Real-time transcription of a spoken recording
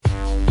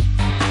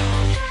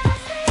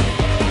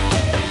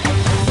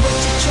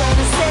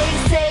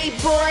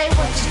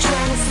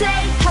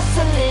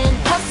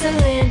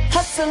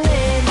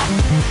hustling.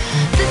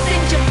 This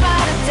ain't your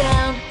bottom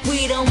down.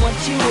 We don't want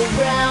you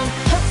around.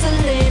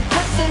 Hustling,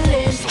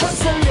 hustling,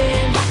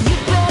 hustling. You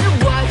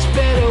better watch,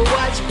 better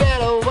watch,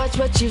 better watch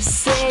what you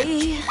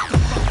say.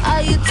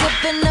 Are you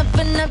tipping up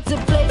enough to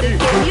play the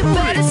game? You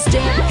better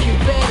step, you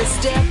better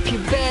step, you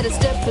better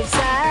step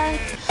aside.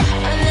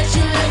 Unless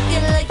you're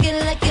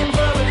looking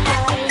for a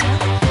fight.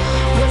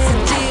 What's the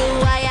deal?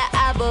 Why you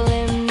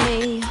eyeballing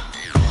me?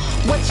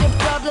 What's your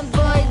problem,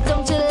 boy?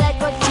 Don't you like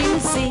what you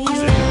see?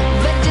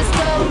 But just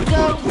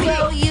go,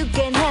 you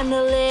can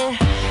handle it.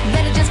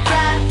 Better just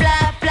fly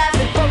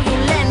before you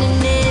land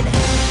in it.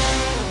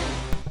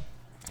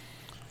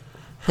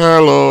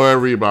 Hello,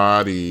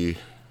 everybody.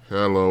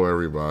 Hello,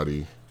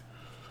 everybody.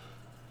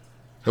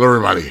 Hello,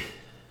 everybody.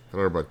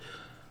 Hello, everybody.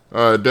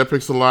 Dead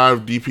Pixel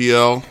Live,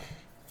 DPL,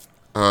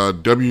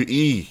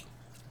 WE.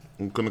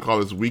 I'm going to call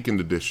this Weekend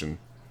Edition.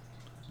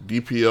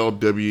 DPL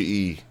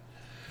WE.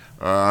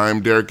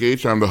 I'm Derek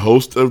H. I'm the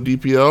host of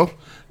DPL.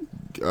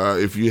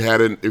 If you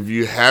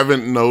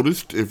haven't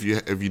noticed, if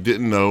you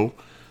didn't know,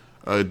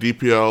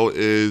 DPL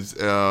is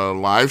a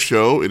live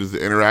show. It is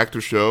an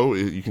interactive show.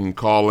 You can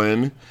call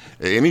in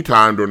at any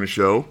time during the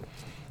show.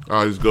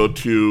 Just go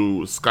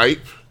to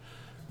Skype,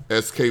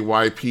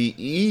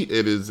 SKYPE.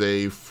 It is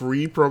a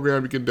free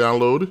program you can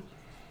download.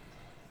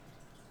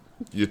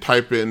 You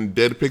type in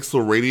Dead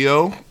Pixel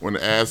Radio when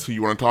it asks who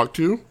you want to talk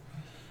to.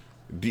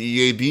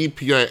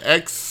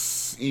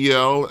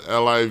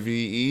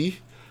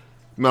 DEADPIXELLIVE.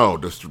 No,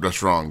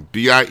 that's wrong.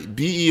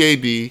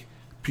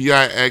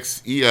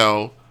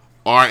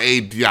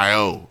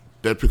 DEADPIXELRADIO.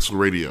 Dead Pixel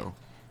Radio.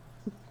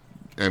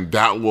 And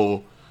that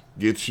will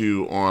get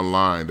you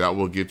online. That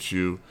will get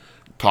you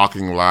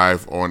talking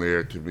live on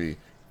air to me.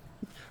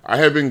 I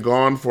have been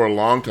gone for a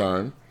long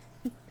time.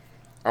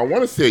 I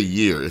want to say a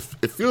year. It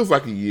feels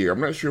like a year.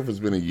 I'm not sure if it's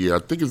been a year. I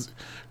think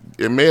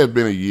it may have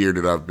been a year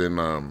that I've been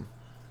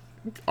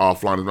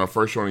offline. It's my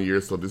first show in a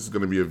year, so this is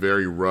going to be a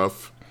very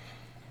rough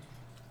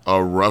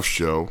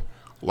show.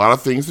 A lot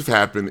of things have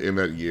happened in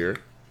that year.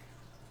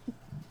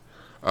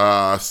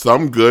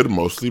 Some good,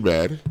 mostly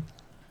bad.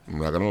 I'm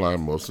not going to lie.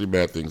 Mostly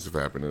bad things have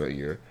happened in that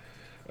year.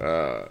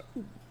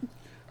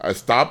 I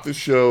stopped the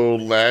show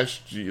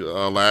last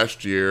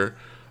year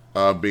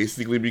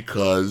basically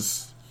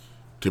because,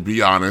 to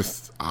be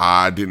honest,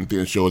 I didn't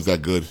think the show was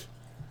that good.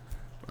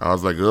 I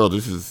was like, oh,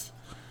 this is...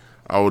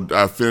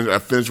 I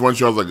finished one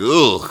show, I was like,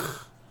 ugh.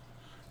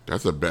 That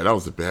was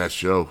a bad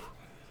show.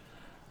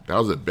 That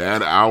was a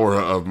bad hour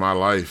of my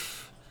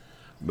life.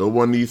 No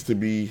one needs to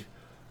be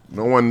a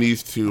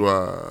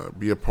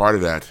part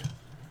of that.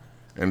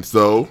 And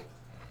so,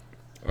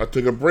 I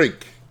took a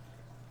break.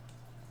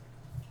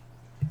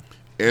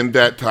 In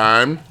that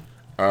time,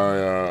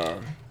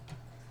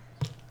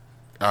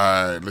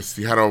 let's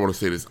see, how do I want to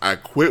say this? I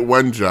quit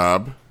one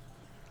job,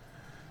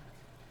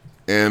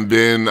 and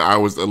then I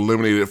was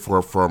eliminated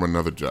from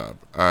another job.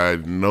 I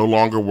no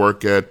longer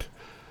work at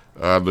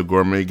the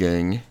Gourmet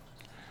Gang,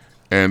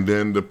 and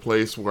then the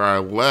place where I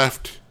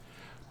left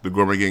the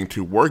Gourmet Gang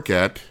to work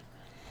at,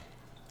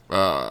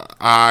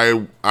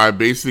 I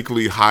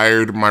basically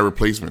hired my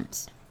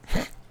replacements.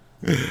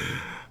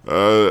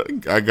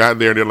 I got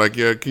there and they're like,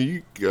 yeah, can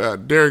you,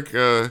 Derek,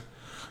 you're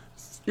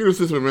the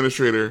system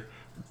administrator.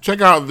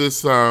 Check out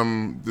this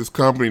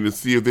company to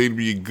see if they'd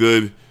be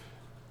good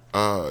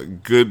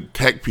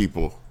tech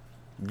people,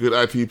 good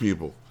IT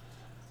people,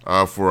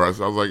 for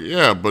us. I was like,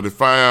 yeah, but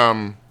if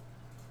I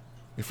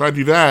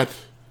do that,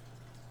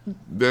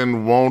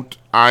 then won't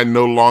I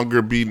no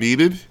longer be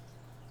needed?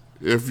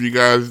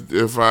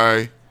 If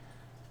I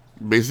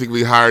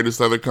basically hire this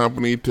other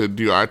company to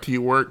do IT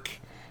work,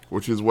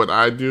 which is what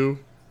I do,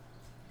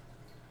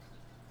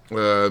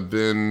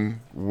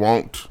 then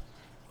won't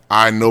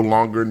I no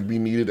longer be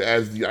needed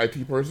as the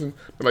IT person?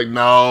 They're like,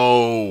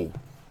 no,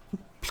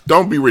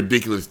 don't be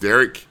ridiculous,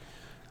 Derek.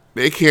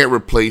 They can't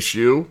replace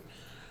you.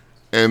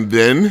 And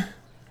then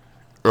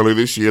earlier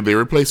this year, they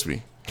replaced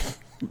me.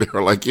 They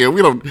were like,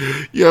 we don't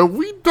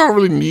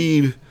really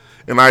need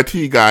an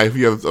IT guy if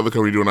you have this other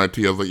company doing IT.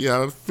 I was like,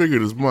 yeah, I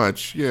figured as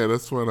much. Yeah,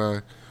 that's what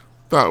I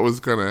thought was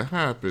gonna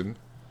happen.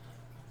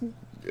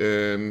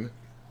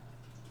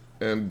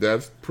 And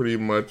that's pretty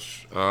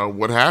much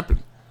what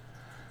happened.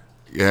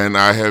 And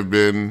I have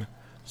been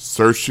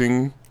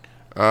searching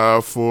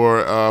for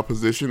a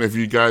position. If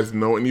you guys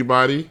know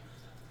anybody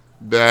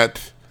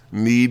that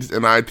needs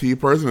an IT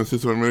person, a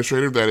system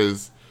administrator that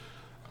is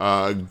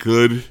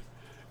good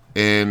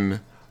in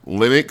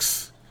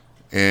Linux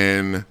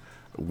and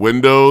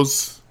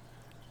Windows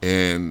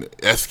and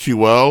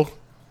SQL,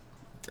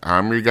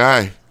 I'm your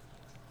guy.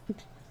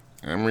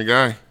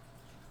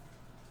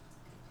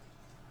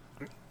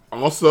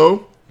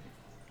 Also,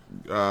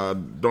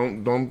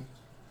 don't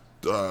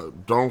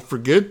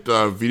forget,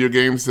 video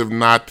games have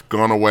not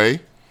gone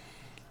away.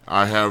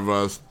 I have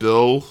I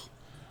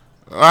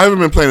haven't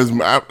been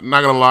playing I'm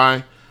not gonna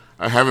lie,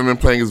 I haven't been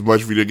playing as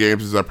much video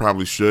games as I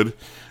probably should.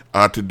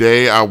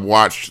 Today I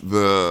watched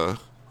the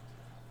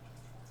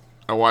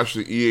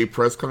EA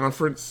press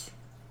conference,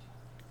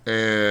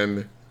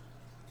 and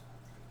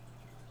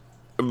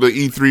the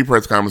E3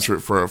 press conference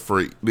for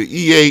the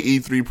EA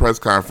E3 press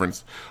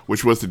conference,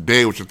 which was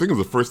today, which I think was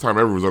the first time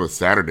ever was on a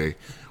Saturday,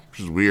 which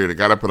is weird. I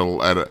got up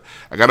I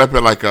got up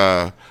at like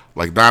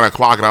 9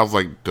 o'clock, and I was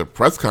like, the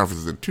press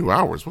conference is in 2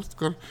 hours. What's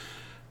going?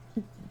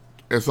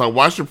 And so I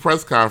watched the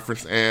press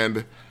conference,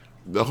 and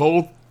the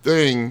whole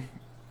time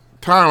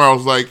I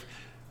was like,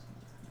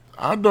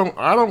 I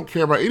don't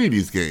care about any of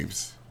these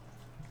games.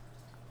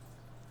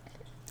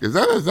 Is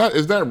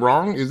that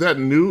wrong? Is that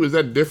new? Is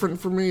that different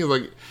for me?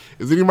 Like,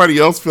 is anybody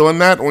else feeling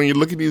that when you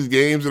look at these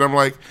games and I'm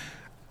like,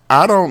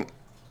 I don't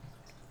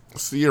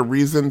see a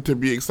reason to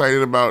be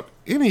excited about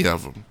any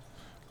of them.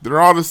 They're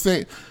all the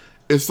same.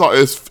 It's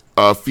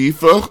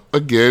FIFA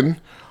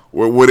again,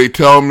 where they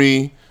tell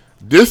me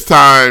this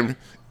time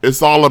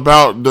it's all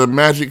about the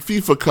Magic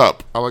FIFA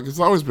Cup. I like, it's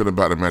always been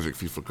about the Magic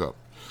FIFA Cup.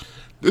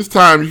 This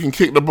time you can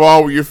kick the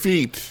ball with your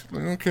feet.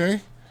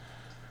 Okay.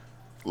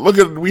 Look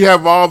at, we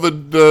have all the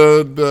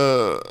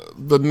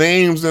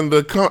names in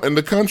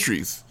the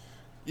countries.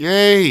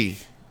 Yay.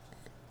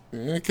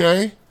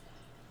 Okay.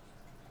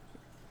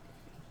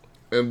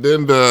 And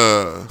then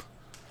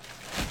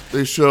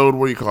they showed,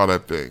 what do you call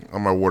that thing? Oh,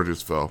 my water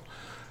just fell.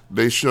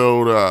 They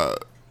showed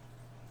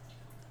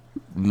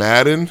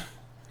Madden,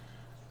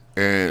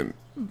 and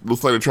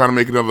looks like they're trying to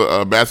make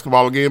another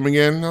basketball game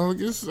again.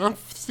 I've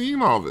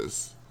seen all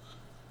this.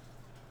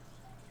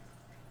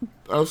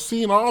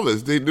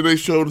 They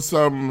showed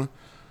some,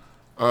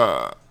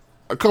 a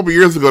couple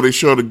years ago, they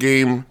showed a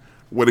game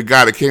with a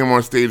guy that came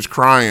on stage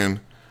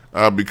crying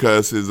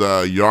because his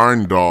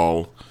yarn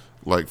doll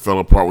like fell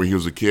apart when he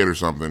was a kid or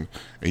something,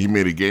 and he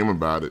made a game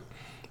about it.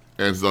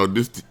 And so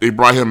they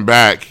brought him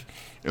back,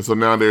 and so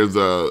now there's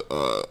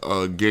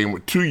a game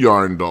with 2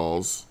 yarn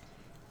dolls.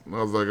 And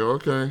I was like,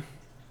 okay.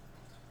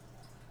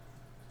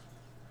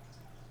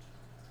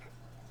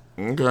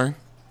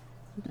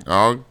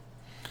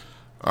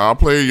 I'll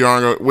play a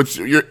yarn. Which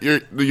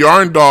the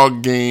yarn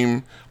dog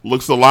game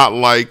looks a lot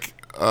like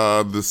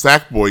the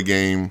Sackboy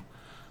game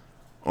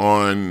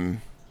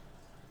on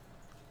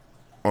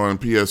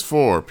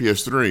PS4,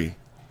 PS3.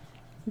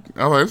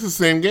 I was like, it's the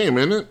same game,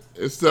 isn't it?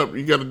 Except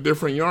you got a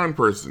different yarn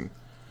person.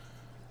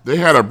 They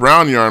had a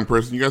brown yarn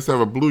person. You guys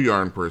have a blue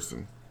yarn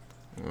person.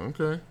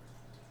 Okay.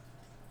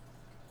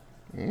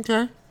 If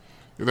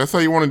that's how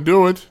you want to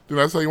do it, then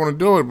that's how you want to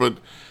do it. But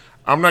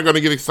I'm not going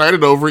to get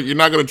excited over it. You're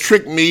not going to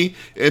trick me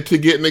into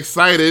getting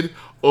excited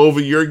over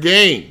your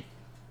game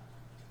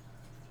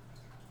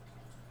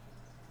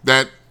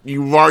that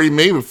you've already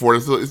made before.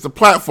 It's a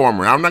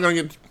platformer. I'm not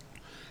going to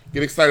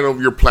get excited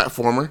over your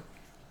platformer.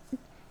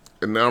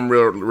 And now I'm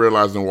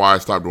realizing why I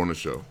stopped doing the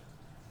show.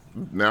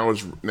 Now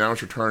it's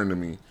returning to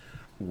me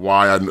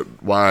why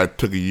I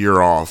took a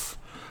year off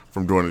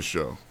from doing the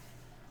show.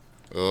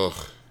 Ugh.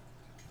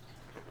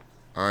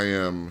 I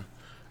am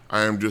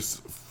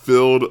just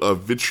filled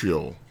of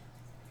vitriol.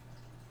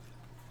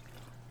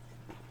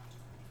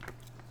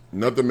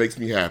 Nothing makes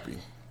me happy.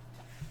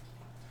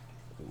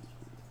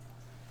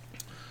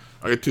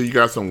 I can tell you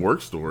guys some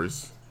work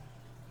stories.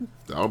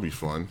 That'll be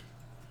fun.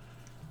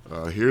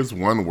 Here's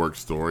one work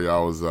story. I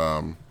was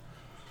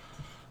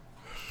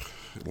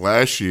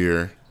last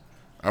year.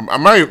 I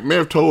may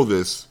have told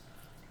this.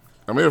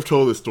 I may have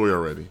told this story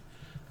already,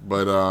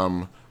 but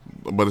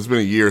it's been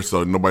a year,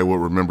 so nobody will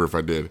remember if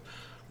I did.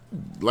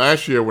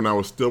 Last year, when I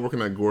was still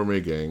working at Gourmet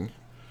Gang,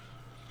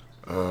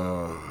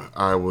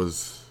 I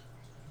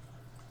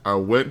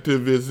went to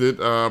visit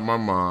my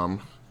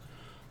mom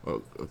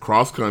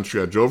across country.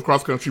 I drove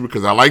cross country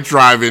because I like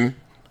driving.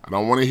 I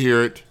don't want to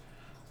hear it.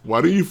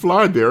 Why do you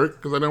fly, Derek?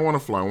 Because I didn't want to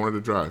fly. I wanted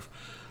to drive.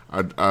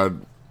 I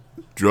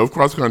drove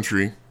cross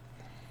country.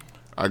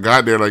 I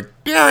got there like,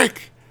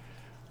 Derek,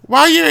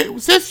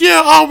 since you're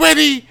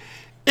already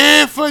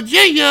in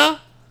Virginia,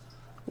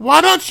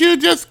 why don't you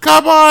just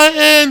come on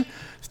and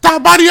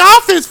stop by the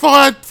office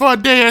for a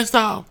day or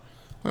so?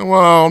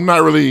 Well, I'm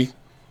not really.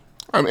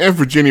 I'm in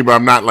Virginia, but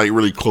I'm not like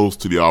really close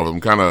to the office.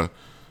 I'm kind of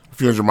a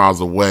few hundred miles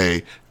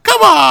away.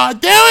 Come on,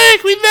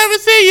 Derek, we never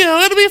see you.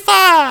 It'll be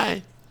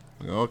fine.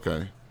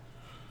 Okay.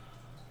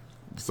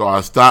 So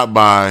I stopped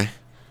by.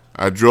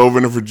 I drove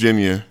into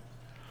Virginia,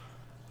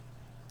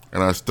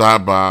 and I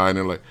stopped by, and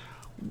they're like,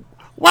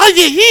 "While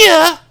you're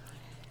here,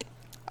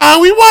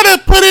 we want to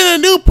put in a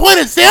new point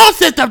of sale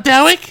system,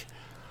 Derek."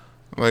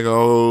 I'm like,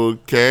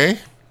 okay,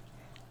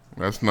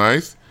 that's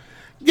nice.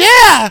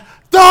 Yeah,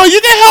 so you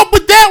can help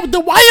with that, with the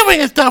wiring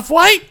and stuff,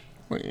 right?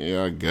 Well,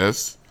 yeah, I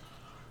guess.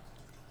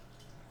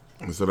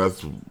 And so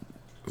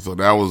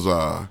that was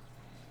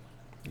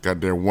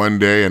got there one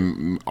day,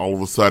 and all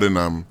of a sudden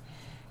I'm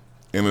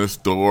in a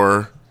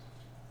store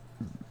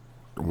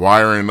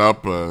wiring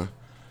up. And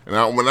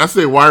when I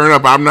say wiring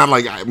up, I'm not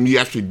like me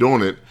actually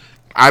doing it.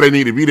 I didn't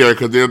need to be there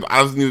because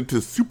I just needed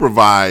to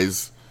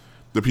supervise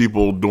the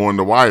people doing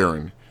the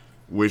wiring,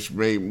 which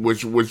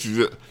makes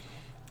you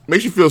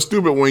feel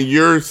stupid when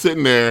you're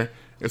sitting there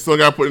and someone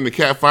got put in the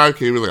Cat 5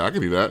 cable. Like, I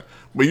can do that,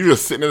 but you're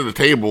just sitting at the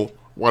table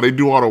while they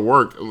do all the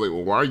work. I was like,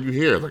 well, why are you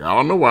here? Like, I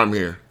don't know why I'm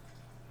here.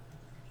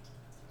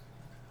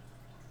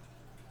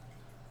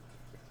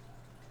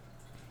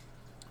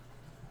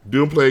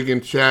 Doom Plague in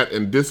chat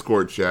and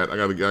Discord chat. I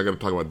gotta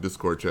talk about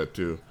Discord chat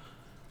too.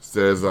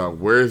 Says,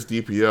 where's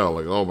DPL?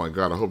 Like, oh my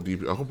god, I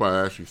hope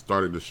I actually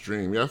started the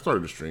stream. Yeah, I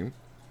started the stream.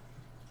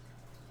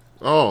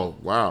 Oh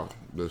wow,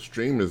 the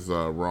stream is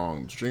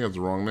wrong. The stream has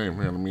the wrong name.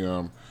 Here, let me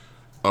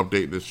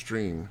update this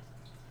stream.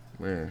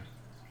 Man.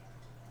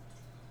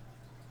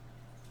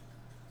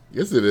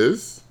 Yes, it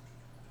is.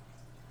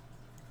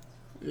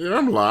 Yeah,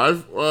 I'm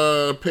live.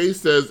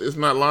 Pace says it's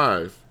not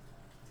live.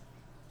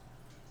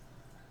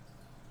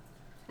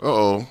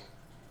 Uh-oh.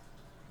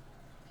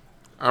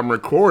 I'm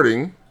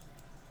recording.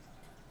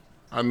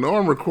 I know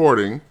I'm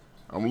recording.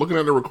 I'm looking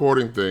at the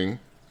recording thing.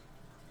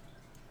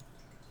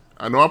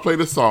 I know I played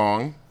a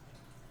song.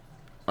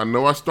 I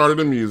know I started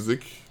the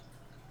music.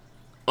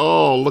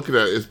 Oh, look at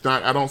that. It's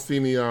not, I don't see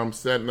any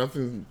set,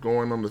 nothing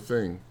going on the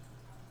thing.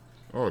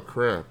 Oh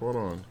crap, hold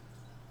on.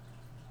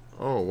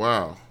 Oh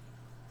wow.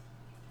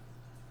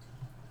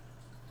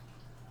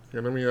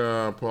 Here, let me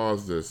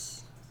pause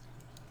this.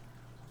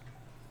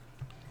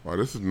 Oh,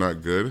 this is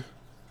not good.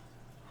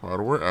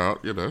 Hardware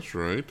out. Yeah, that's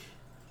right.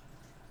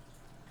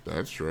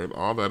 That's right.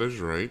 All that is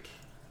right.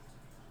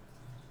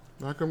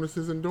 How come this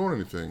isn't doing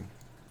anything?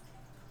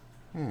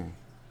 Well,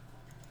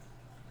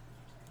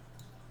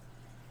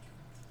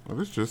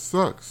 this just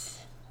sucks.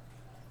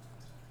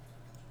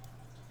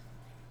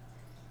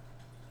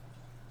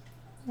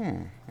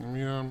 Let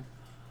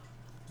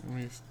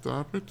me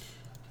stop it.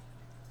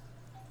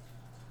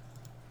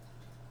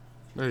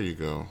 There you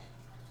go.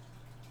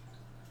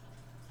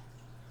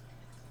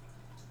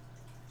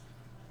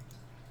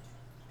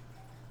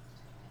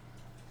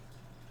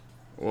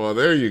 Well,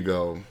 there you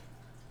go.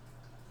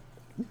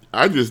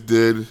 I just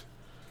did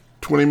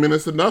 20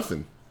 minutes of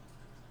nothing.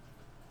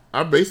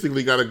 I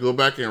basically got to go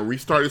back and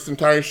restart this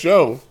entire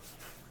show.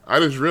 I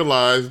just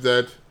realized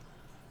that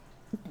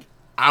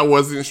I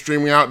wasn't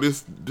streaming out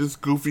this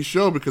goofy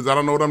show because I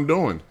don't know what I'm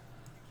doing.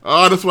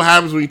 Oh, that's what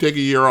happens when you take a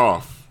year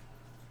off.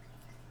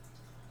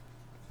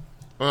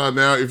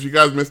 Now, if you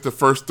guys missed the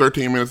first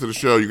 13 minutes of the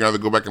show, you got to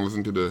go back and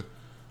listen to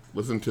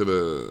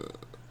the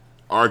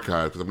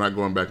archive because I'm not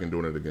going back and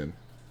doing it again.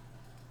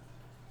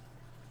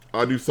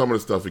 I'll do some of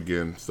the stuff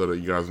again so that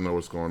you guys know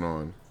what's going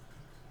on.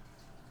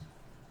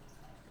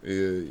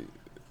 Dead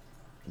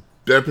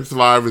Pixel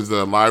Live is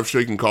a live show.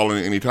 You can call in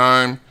at any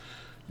time.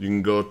 You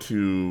can go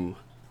to,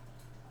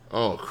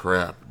 oh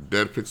crap,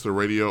 Dead Pixel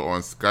Radio on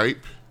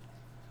Skype.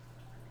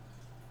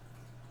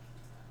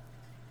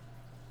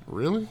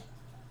 Really?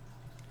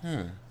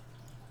 Yeah.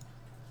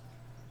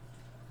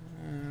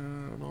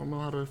 I don't know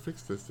how to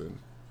fix this then.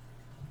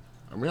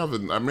 I may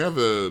have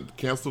to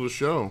cancel the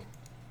show.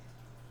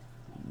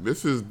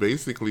 This is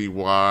basically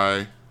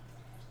why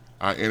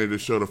I ended the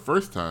show the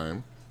first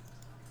time,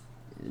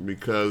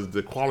 because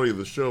the quality of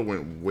the show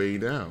went way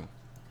down,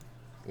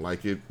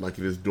 like it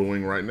is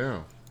doing right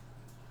now.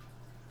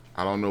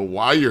 I don't know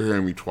why you're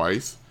hearing me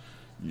twice.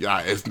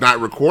 Yeah, it's not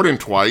recording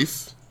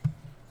twice,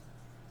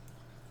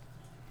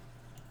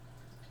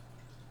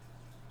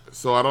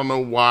 so I don't know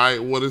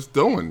what it's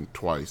doing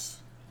twice.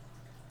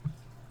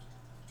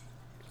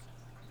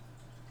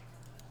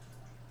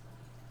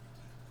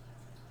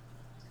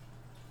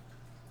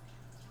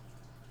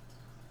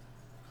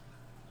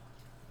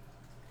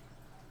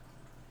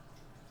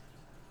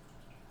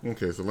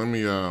 Okay, so let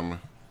me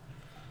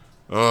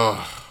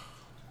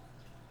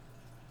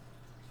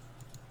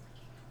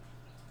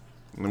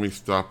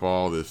stop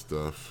all this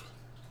stuff.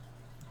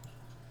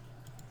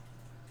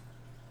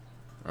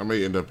 I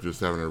may end up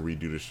just having to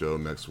redo the show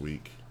next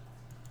week.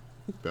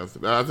 I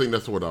think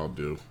that's what I'll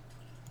do.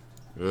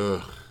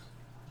 Ugh.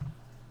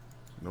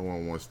 No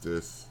one wants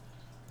this.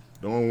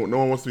 No one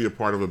wants to be a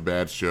part of a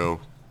bad show,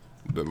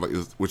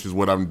 which is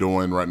what I'm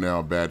doing right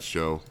now, a bad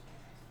show.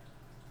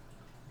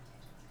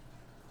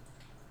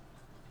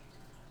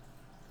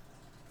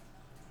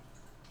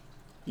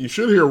 You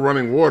should hear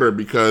running water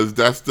because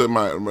that's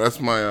my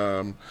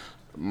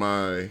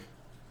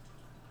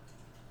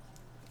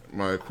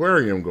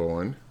aquarium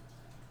going.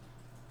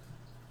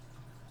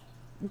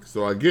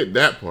 So I get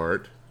that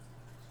part.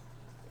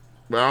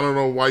 But I don't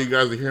know why you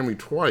guys are hearing me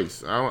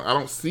twice. I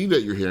don't see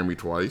that you're hearing me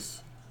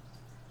twice.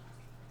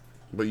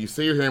 But you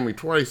say you're hearing me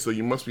twice, so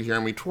you must be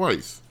hearing me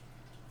twice,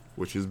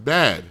 which is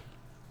bad.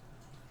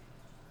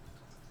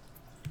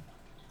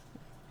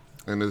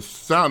 And the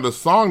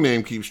song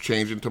name keeps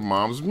changing to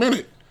Mom's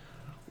Minute.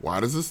 Why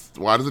does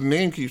the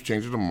name keep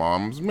changing to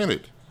Mom's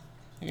Minute?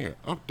 Here,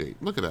 update.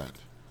 Look at that.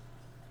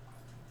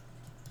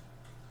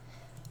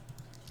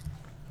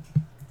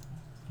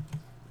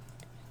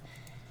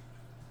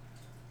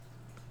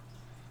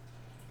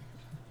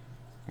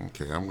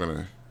 Okay,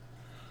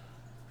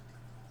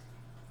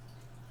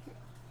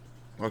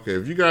 okay,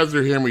 if you guys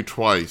are hearing me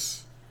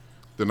twice,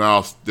 then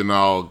I'll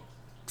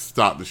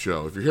stop the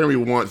show. If you're hearing me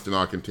once, then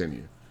I'll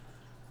continue.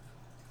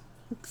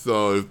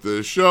 So if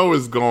the show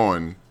is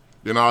going,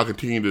 then I'll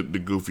continue the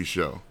goofy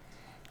show.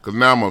 Because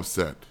now I'm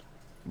upset.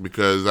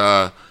 Because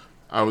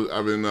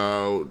I've been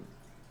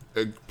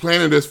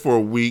planning this for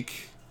a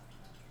week.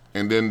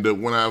 And then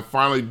when I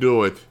finally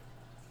do it,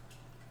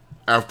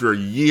 after a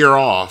year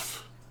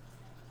off,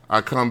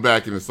 I come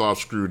back and it's all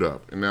screwed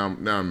up, and now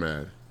I'm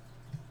mad.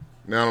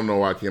 Now I don't know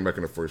why I came back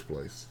in the first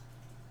place.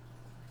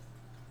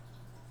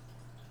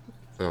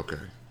 Okay.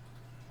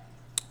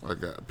 I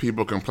got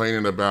people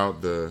complaining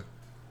about the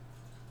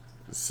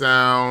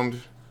sound.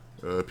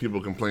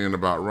 People complaining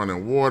about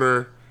running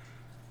water.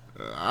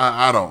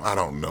 I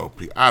don't know.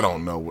 I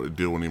don't know what to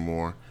do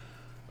anymore.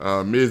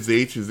 Ms.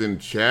 H is in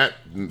chat.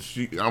 And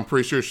I'm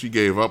pretty sure she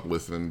gave up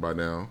listening by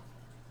now.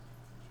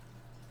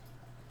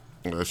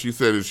 She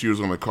said that she was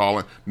going to call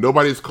in.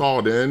 Nobody's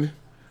called in,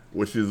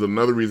 which is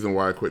another reason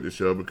why I quit the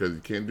show, because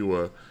you can't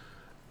do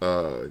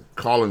a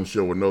call-in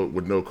show with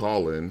no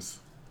call-ins.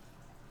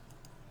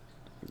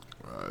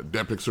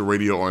 Dead Pixel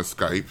Radio on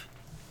Skype.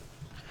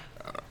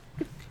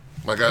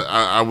 Like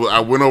I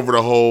went over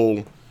the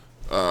whole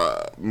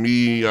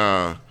me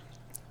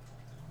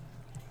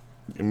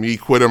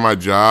quitting my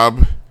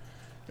job,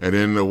 and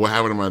then what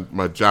happened to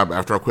my job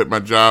after I quit my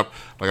job.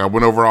 Like I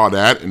went over all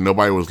that, and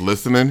nobody was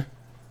listening.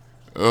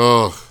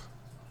 Ugh.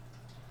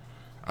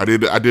 I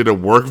did a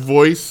work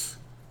voice.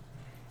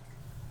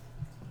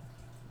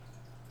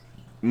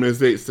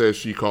 Ms. 8 says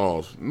she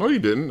called. No, you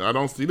didn't. I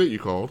don't see that you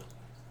called.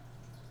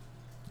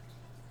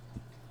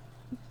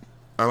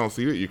 I don't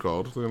see that you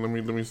called. So let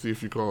me see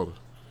if you called.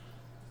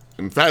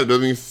 In fact,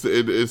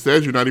 it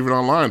says you're not even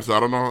online, so I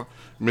don't know.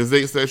 Ms.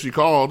 H says she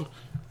called.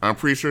 I'm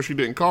pretty sure she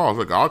didn't call. I was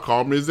like, I'll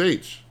call Ms.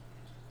 H.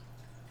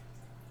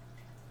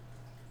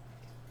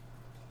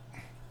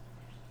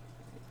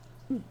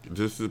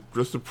 Just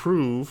to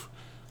prove.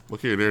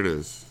 Look here, there it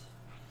is.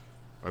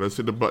 I just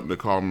hit the button to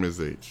call Ms.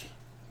 H.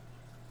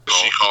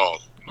 She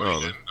called. Oh,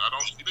 I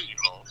don't see that you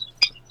called.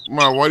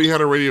 Ma, why do you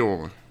have a radio on?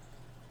 Let me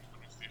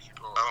see if she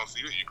called. I don't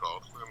see that you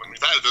called.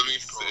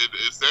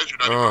 It says you're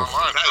not even online.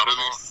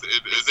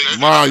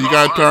 Ma, you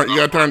gotta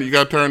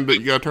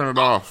turn it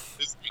off.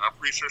 I'm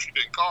pretty sure she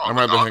didn't call. I'm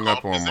gonna have to hang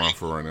up on Ma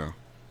for right now.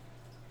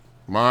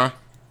 Ma?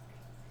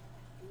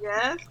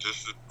 Yes?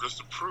 Just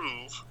to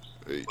prove.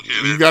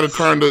 You gotta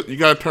turn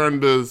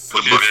the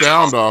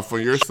sound off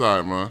on your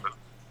side, Ma.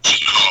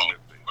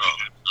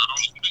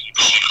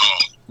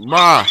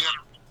 Ma,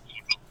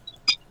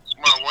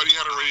 why do you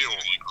have a radio on?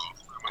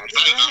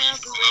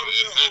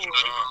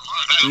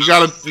 You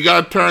gotta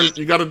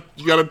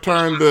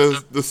turn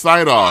the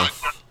site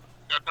off.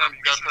 You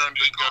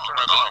gotta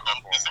turn it off.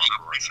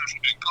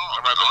 I'm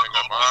about to hang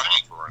up on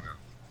for right now.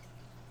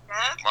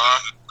 Ma,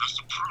 just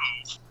to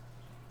prove.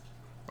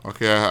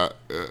 Okay,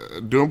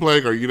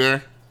 Doomplague, are you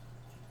there?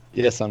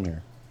 Yes, I'm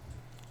here.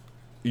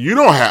 You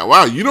don't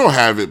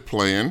have it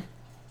playing.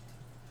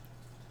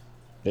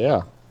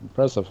 Yeah,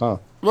 impressive, huh?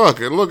 Look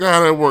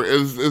how that works.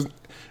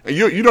 And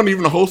you don't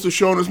even host a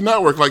show on this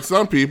network like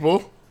some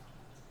people.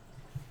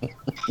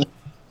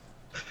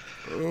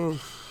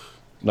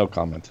 No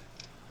comment.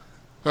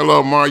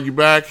 Hello, Ma, you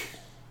back?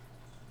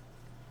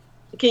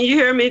 Can you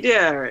hear me,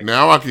 Derek?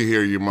 Now I can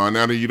hear you, Ma.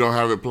 Now that you don't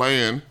have it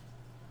playing.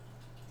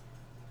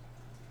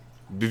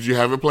 Did you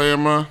have it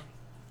playing, Ma?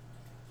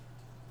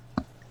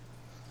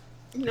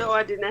 No,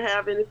 I didn't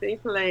have anything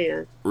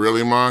planned.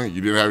 Really, Ma? You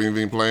didn't have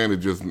anything playing?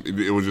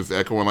 It was just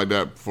echoing like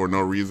that for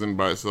no reason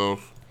by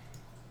itself?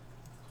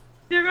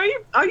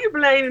 Derek, are you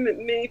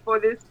blaming me for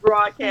this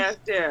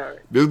broadcast,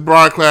 Derek? This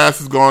broadcast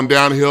has gone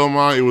downhill,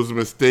 Ma. It was a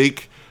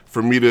mistake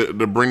for me to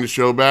bring the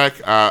show back.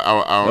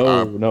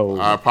 No.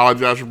 I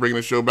apologize for bringing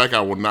the show back.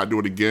 I will not do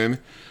it again.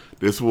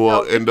 This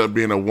will end up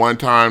being a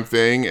one-time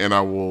thing, and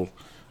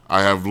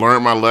I have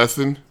learned my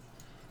lesson.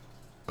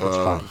 That's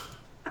fine.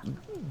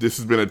 This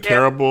has been a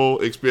terrible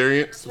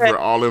experience for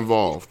all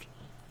involved.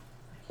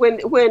 When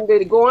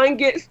the going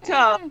gets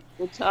tough,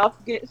 the tough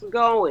gets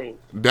going.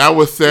 That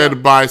was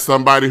said by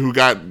somebody who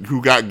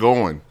got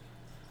going.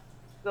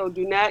 So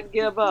do not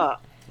give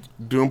up.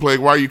 Doomplague,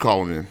 why are you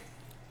calling in?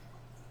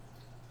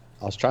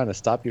 I was trying to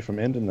stop you from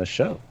ending the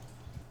show.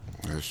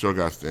 The show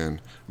got to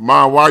end.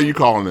 Ma, why are you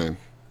calling in?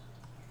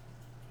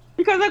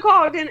 Because I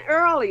called in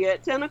early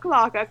at 10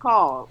 o'clock. I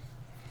called.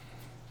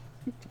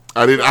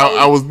 I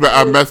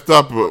messed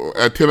up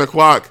at 10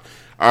 o'clock.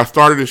 I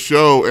started the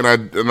show and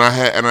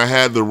I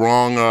had the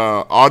wrong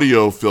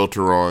audio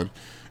filter on,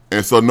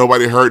 and so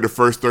nobody heard the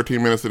first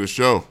 13 minutes of the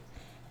show.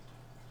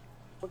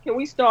 Well, can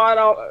we start?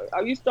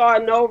 Are you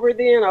starting over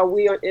then? Or are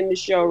we in the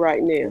show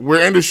right now?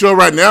 We're in the show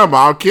right now, but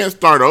I can't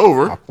start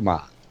over. Oh, come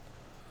on.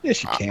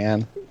 Yes, you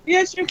can.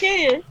 Yes, you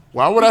can.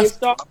 Why would You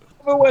start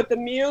over with the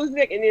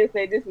music and then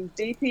say this is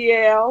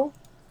DPL.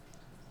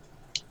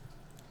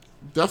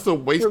 That's a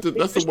waste of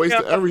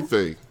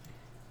everything.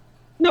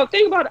 No,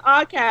 think about the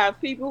archive.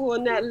 People who are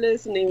not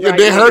listening. Yeah,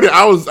 they heard it.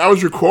 I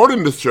was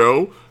recording the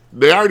show.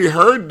 They already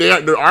heard.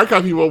 The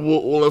archive people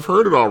will have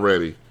heard it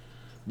already.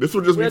 This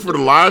will just be for the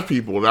live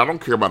people. I don't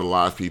care about the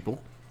live people.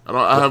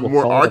 I have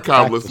more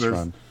archive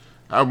listeners.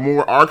 I have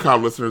more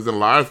archive listeners than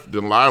live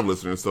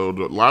listeners. So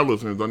the live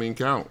listeners don't even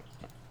count.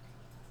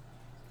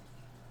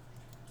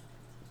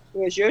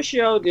 It's your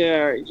show,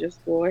 Derek.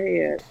 Just go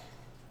ahead.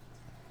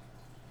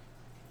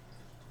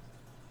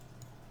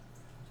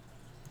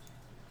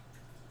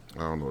 I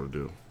don't know what to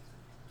do.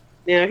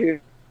 Now here's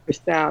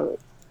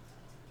silence.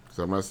 Because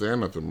I'm not saying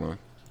nothing, man.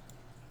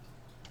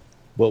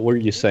 What were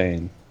you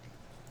saying?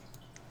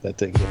 That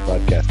didn't get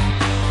broadcast. What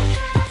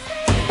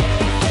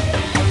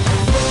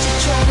you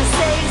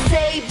tryna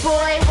say,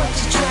 boy? What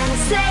you tryna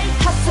say?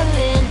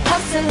 Hustling,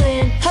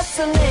 hustling,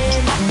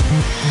 hustling.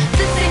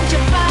 This ain't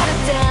your bottom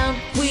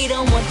down. We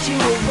don't want you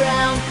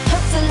around.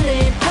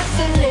 Hustling,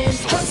 hustling,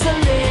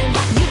 hustling.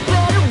 You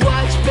better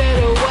watch,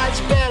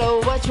 better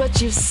watch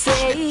what you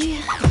say.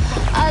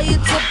 Are you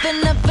tough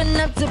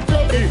enough to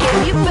play the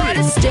game? You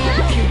better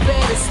step, you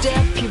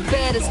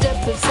better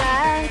step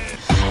aside.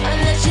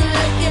 Unless you're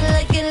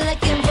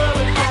looking for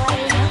a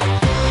fight.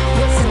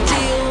 What's the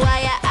deal? Why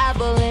you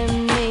eyeballing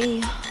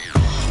me?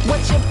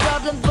 What's your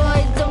problem,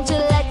 boy? Don't you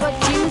like what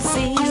you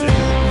see?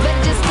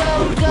 Better just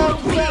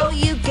go,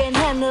 you can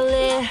handle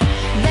it.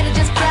 Better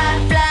just fly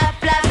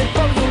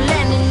before you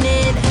land in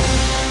it.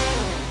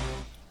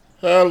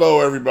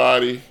 Hello,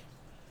 everybody.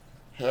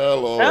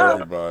 Hello,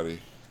 everybody.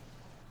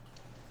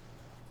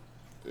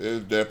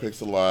 It's Dead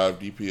Pixel Live,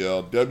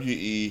 DPL,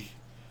 WE,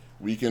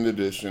 Weekend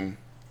Edition.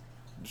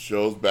 The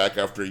show's back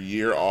after a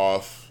year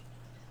off.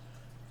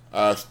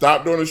 I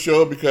stopped doing the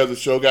show because the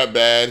show got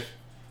bad,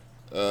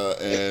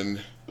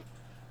 and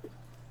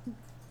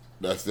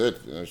that's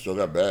it. The show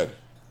got bad.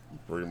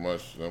 Pretty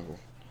much simple.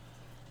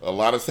 A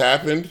lot has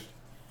happened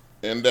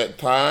in that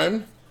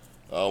time.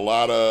 A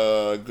lot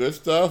of good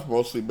stuff,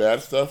 mostly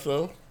bad stuff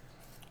though.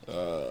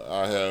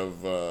 I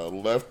have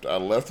left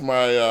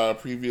my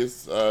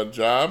previous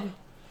job,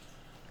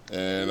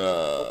 and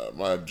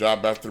my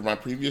job after my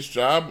previous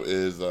job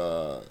is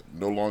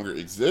no longer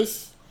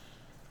exists.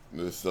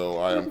 So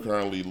I am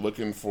currently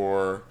looking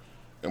for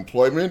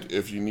employment.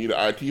 If you need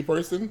an IT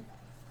person,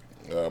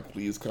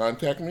 please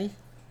contact me.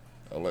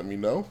 Let me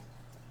know.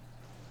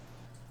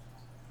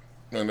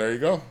 And there you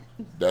go.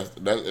 That's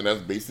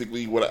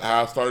basically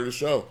how I started the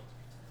show.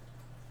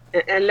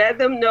 And let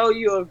them know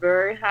you are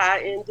very high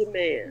in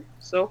demand.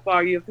 So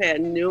far, you've had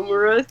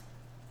numerous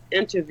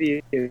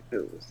interviews.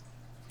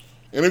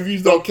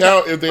 Interviews don't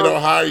count if they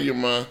don't hire you,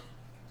 man.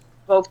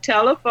 Both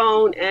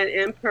telephone and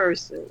in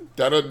person.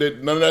 None of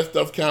that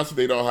stuff counts if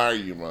they don't hire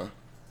you, man.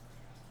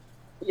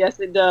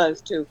 Yes, it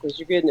does too, because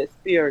you're getting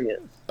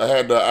experience.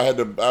 I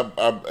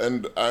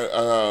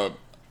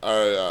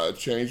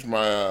changed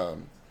my.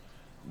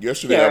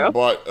 Yesterday, Yeah. I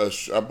bought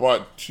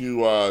two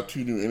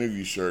new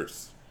interview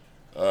shirts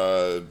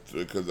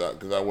because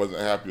I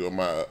wasn't happy with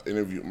my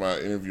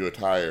interview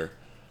attire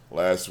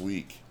last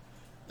week,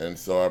 and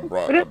so I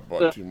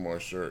bought two more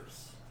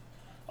shirts.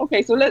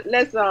 Okay, so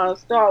let's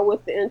start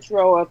with the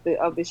intro of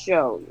the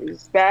show.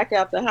 It's back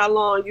after how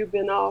long you've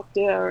been off,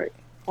 Derek?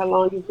 How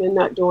long you've been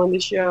not doing the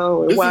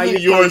show? And This why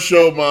isn't your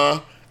show, Ma.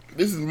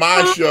 This is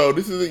my show.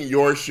 This isn't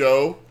your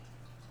show.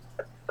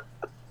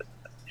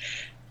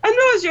 I know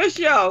it's your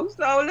show,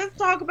 so let's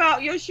talk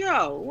about your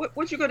show.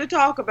 What you going to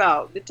talk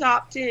about? The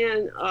top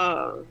 10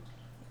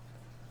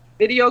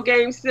 video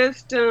game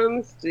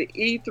systems, the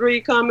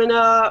E3 coming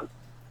up,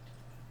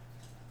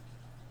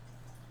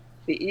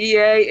 the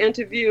EA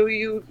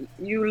interview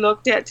you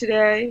looked at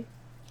today.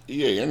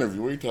 EA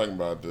interview. What are you talking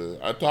about?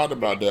 I talked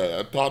about that.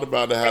 I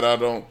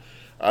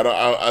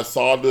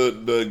saw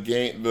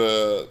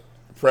the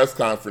press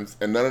conference,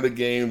 and none of the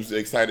games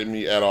excited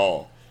me at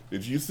all.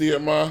 Did you see it,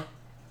 Ma?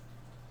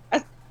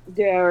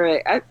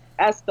 Derek,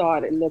 I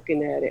started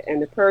looking at it, and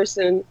the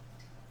person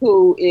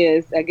who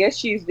is, I guess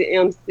she's the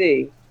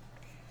MC,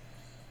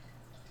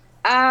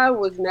 I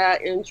was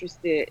not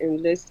interested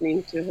in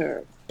listening to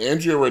her.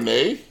 Andrea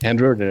Renee?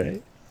 Andrew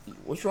today.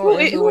 What's wrong with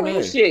Andrea Who Renee?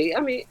 is she?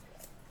 I mean,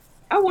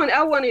 I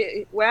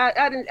wanted, well,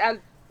 I didn't,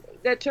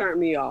 that turned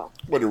me off.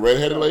 What, the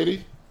redheaded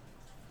lady?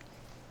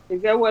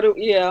 Is that what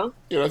yeah.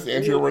 Yeah, that's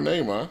Andrea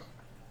Renee, Ma.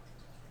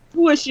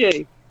 Who is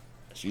she?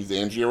 She's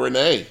Andrea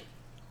Renee.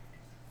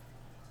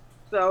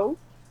 So?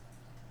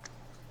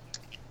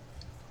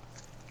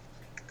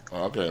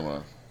 Okay,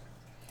 Ma.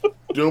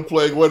 Doom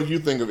Plague, what did you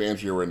think of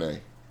Andrea Renee?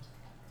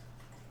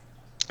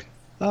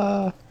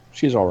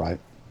 She's all right.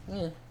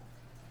 Yeah.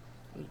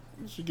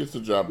 She gets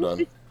the job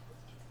done.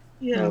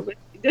 Yeah, but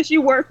does she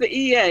work for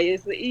EA?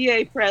 It's the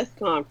EA press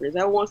conference.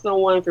 I want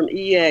someone from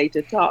EA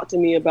to talk to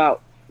me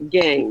about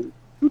games.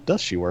 Who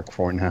does she work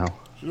for now?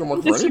 She don't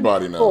work for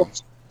anybody now.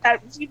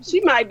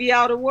 She might be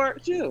out of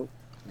work too.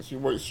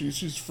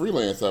 She's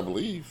freelance, I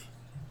believe.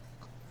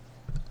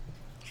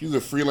 She's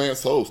a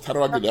freelance host. How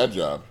do I get that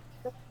job?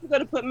 I'm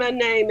gonna put my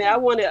name in. I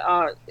want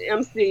to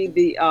MC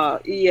the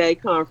EA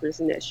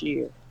conference next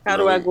year. How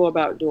do I go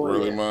about doing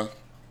Really, that? Ma?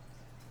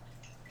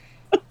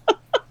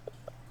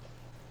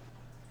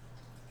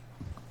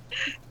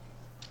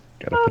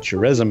 Gotta put your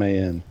resume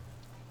in.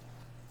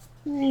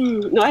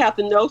 No, I have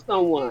to know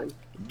someone.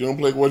 Doom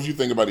Plague, what did you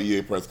think about the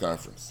EA press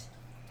conference?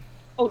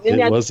 Oh, then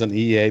It was an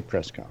EA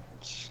press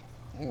conference.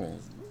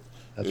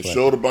 That's It what-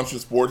 showed a bunch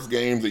of sports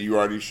games that you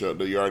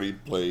already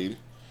played.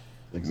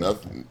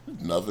 Exactly.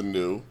 Nothing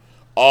new.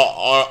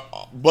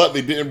 But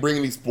they didn't bring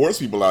any sports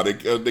people out.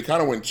 They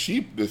kind of went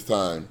cheap this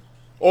time.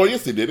 Oh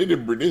yes, they did.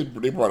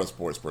 They brought a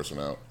sports person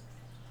out.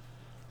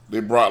 They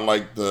brought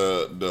like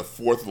the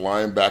fourth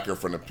linebacker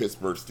from the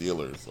Pittsburgh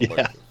Steelers.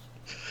 Yeah.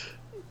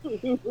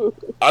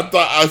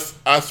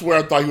 I swear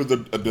I thought he was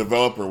a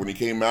developer when he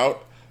came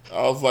out.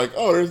 I was like,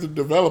 oh, there's a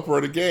developer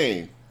of the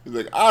game. He's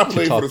like, I To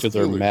played for talk the to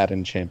their Steelers.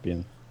 Madden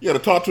champion. Yeah, to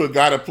talk to a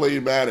guy that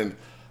played Madden.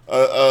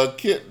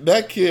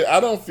 That kid, I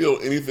don't feel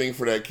anything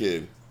for that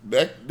kid.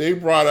 That they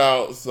brought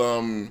out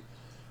some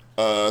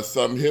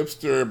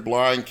hipster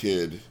blind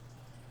kid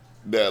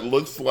that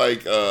looks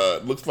like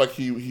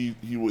he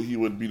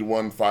would be the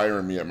one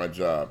firing me at my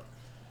job.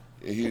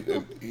 He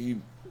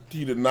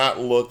did not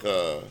look.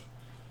 I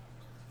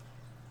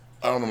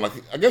don't know. Like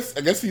I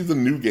guess he's a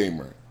new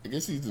gamer. I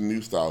guess he's a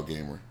new style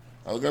gamer.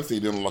 I was gonna say he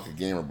didn't look like a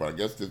gamer, but I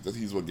guess that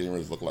he's what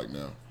gamers look like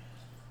now.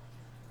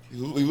 He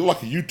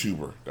looked like a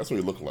YouTuber. That's what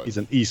he looked like. He's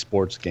an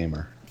esports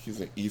gamer.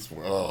 He's an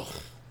esports. Ugh.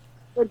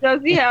 But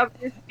does he have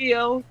the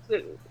skills?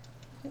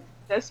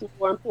 That's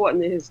more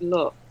important than his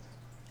look.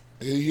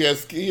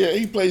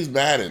 He plays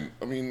Madden.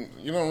 I mean,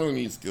 you don't really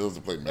need skills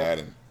to play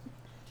Madden.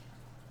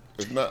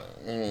 It's not.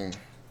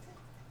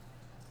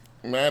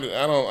 Madden.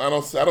 I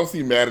don't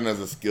see Madden as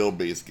a skill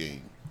based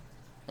game.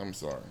 I'm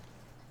sorry.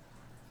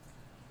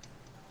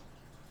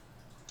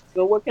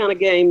 So what kind of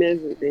game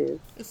is it then?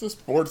 It's a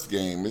sports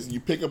game.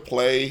 You pick a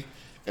play,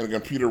 and the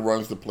computer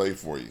runs the play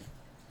for you.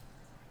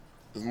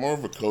 It's more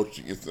of a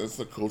coaching. It's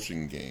a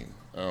coaching game.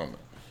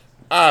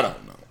 I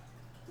don't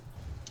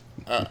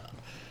know.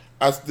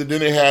 Then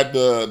they had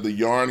the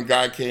yarn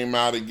guy came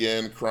out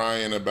again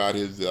crying about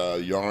his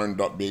yarn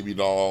baby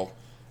doll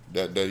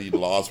that he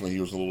lost when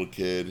he was a little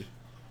kid,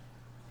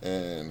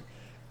 and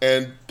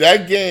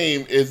that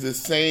game is the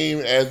same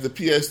as the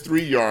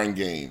PS3 yarn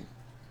game.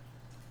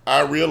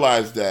 I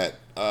realized that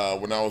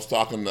when I was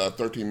talking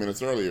 13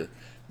 minutes earlier.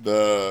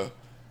 That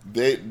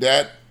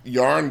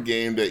yarn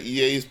game that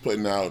EA is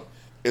putting out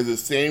is the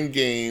same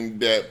game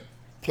that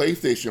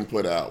PlayStation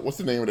put out. What's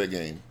the name of that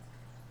game?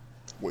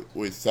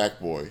 With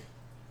Sackboy.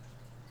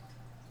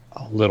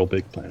 Oh, Little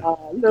Big Planet.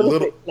 Little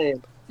Big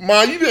Planet.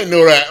 Ma, you didn't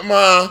know that,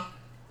 Ma.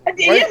 I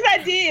did. Right? Yes, I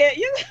did.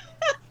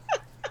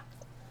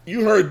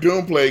 You heard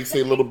Doomplague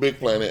say Little Big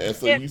Planet, and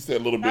so Yeah, you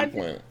said Little Big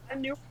Planet. I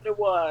knew what it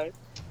was.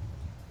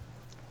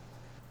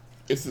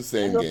 It's the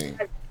same game.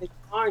 It's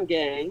on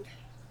game.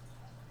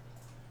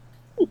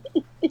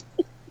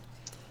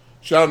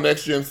 Shout out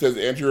Next Gen says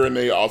Andrew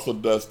Renee also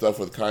does stuff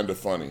with Kinda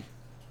Funny.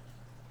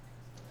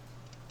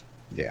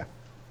 Yeah.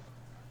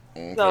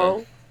 Okay.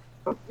 So,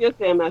 I'm still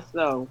saying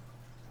myself.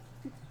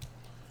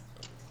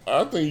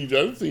 I think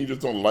you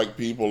just don't like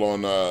people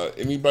on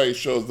anybody's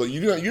shows. You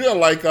didn't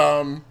like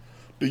the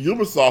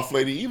Ubisoft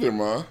lady either,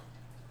 Ma.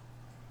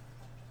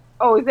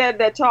 Oh, is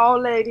that tall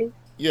lady?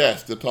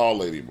 Yes, the tall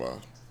lady, Ma.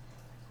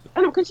 I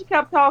know, because she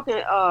kept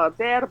talking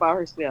bad about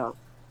herself.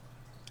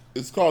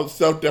 It's called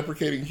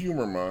self-deprecating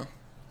humor, Ma.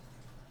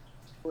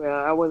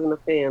 Well, I wasn't a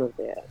fan of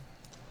that.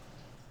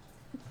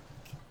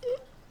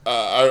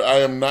 I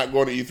am not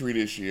going to E3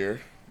 this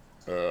year.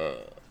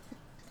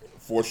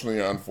 Fortunately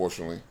or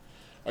unfortunately.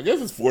 I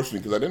guess it's fortunately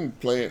because I didn't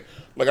play it.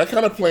 Like, I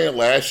kind of played it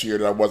last year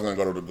that I wasn't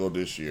going to go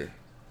this year.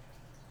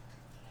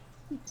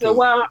 So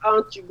why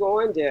aren't you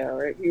going there?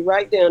 Right? You're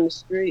right down the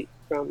street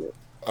from it.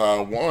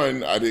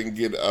 One, I didn't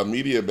get a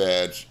media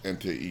badge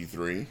into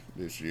E3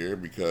 this year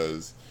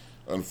because,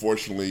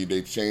 unfortunately,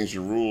 they changed the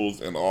rules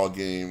and all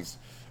games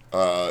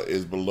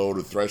is below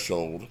the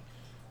threshold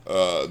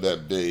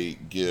that they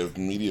give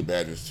media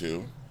badges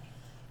to.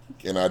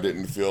 And I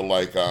didn't feel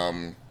like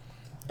I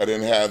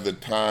didn't have the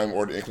time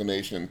or the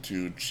inclination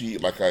to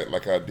cheat like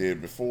I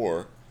did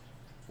before,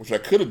 which I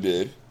could have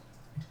did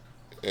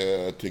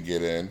to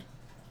get in.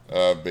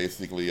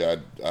 Basically, I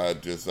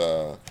just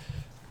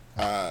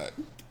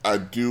I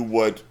do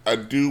what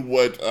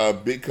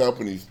big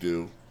companies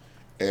do,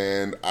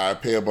 and I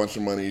pay a bunch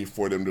of money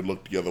for them to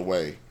look the other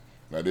way.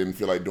 And I didn't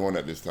feel like doing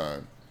that this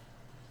time.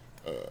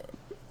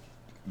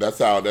 That's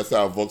how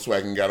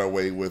Volkswagen got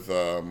away with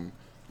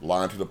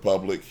lying to the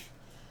public.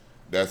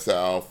 That's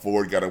how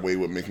Ford got away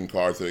with making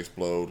cars that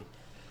explode.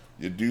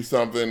 You do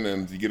something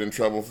and you get in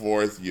trouble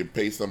for it, you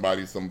pay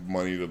somebody some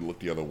money to look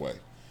the other way.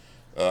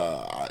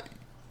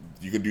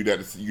 You can do that.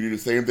 You can do the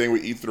same thing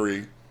with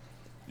E3.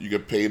 You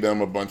could pay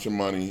them a bunch of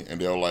money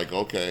and they're like,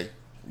 okay,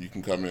 you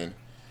can come in.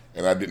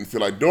 And I didn't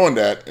feel like doing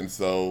that, and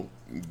so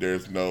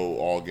there's no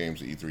all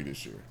games at E3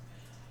 this year.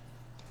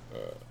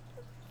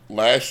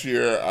 Last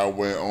year I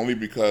went only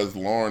because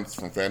Lawrence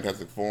from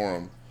Fantastic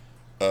Forum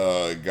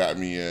got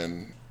me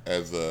in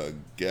as a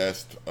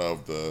guest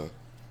of the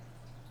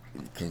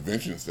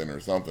convention center or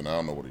something. I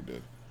don't know what he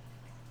did.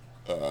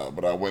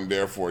 But I went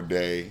there for a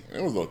day,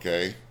 and it was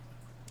okay,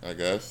 I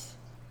guess.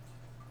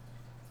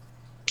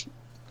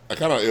 It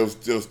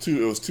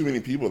was too many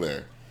people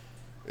there.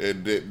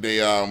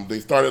 They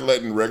started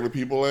letting regular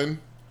people in,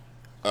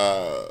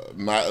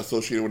 not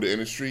associated with the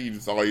industry.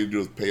 All you do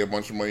is pay a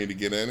bunch of money to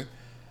get in,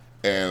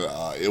 and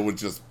it was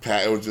just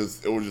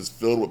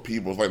filled with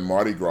people. It was like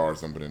Mardi Gras or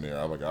something in there.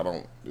 I was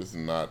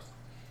like,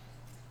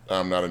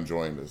 I'm not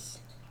enjoying this.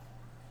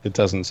 It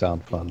doesn't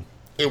sound fun.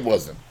 It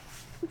wasn't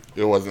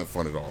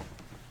fun at all.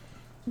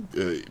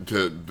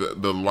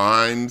 The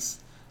lines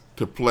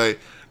to play.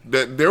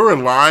 There were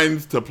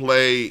lines to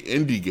play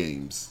indie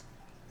games.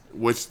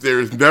 which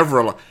there's never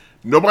a lot.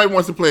 Nobody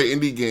wants to play an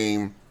indie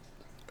game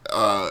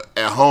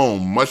at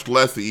home, much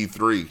less the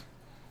E3.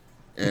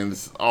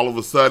 And all of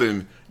a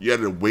sudden, you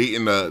had to wait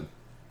in a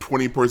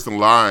 20-person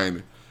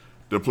line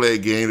to play a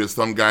game that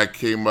some guy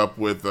came up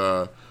with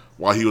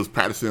while he was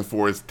practicing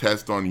for his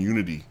test on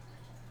Unity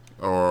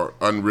or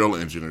Unreal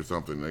Engine or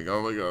something. Like,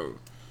 oh my God,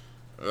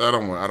 I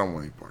don't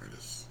want any part of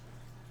this.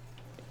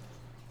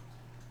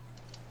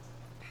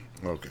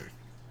 Okay.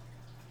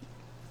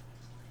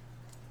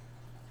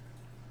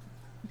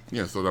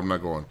 Yeah, so I'm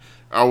not going.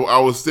 I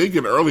was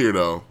thinking earlier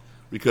though,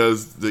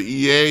 because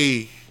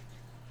the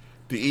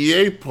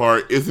EA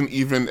part isn't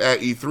even at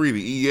E3.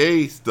 The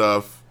EA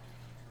stuff,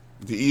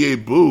 the EA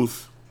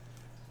booth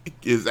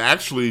is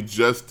actually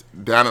just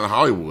down in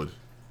Hollywood.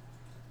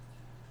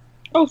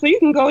 Oh, so you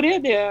can go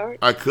there.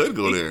 I could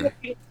go there.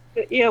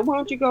 Yeah, why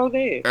don't you go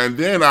there? And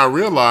then I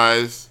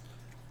realized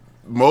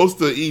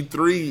most of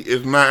E3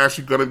 is not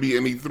actually going to be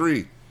in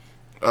E3.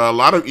 A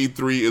lot of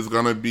E3 is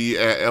going to be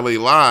at LA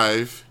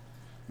Live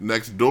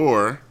next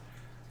door.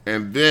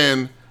 And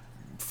then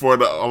for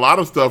a lot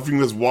of stuff, you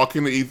can just walk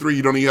into E3.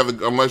 You don't even have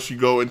to, unless you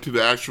go into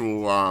the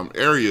actual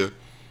area.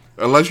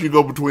 Unless you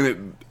go between it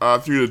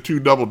through the two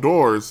double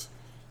doors,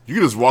 you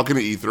can just walk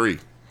into E3.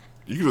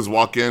 You can just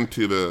walk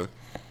into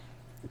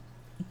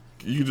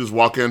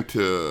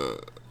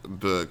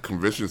the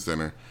convention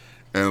center,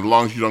 and as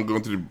long as you don't go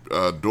into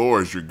the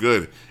doors, you're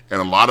good.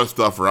 And a lot of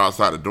stuff are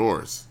outside the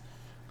doors.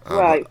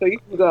 Right, so you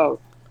can go.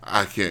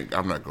 I can't.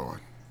 I'm not going.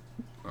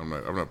 I'm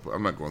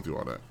not going through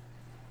all that.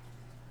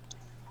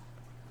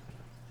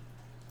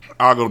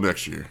 I'll go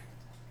next year.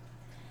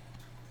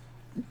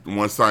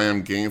 Once I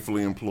am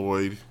gainfully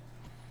employed.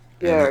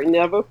 Yeah,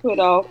 never put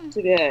off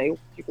today.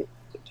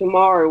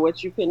 Tomorrow,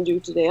 what you can do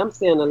today. I'm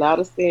seeing a lot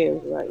of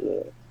stands right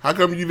now. How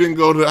come you didn't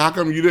go, Ma? How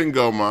come you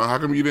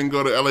didn't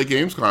go to LA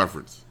Games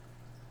Conference?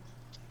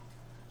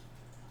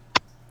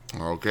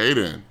 Okay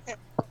then.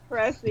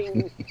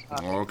 Pressing.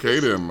 Okay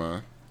then, Ma.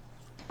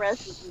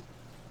 Pressing.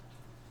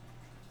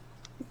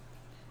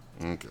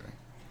 Okay.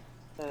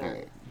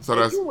 So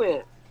that's. You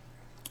went.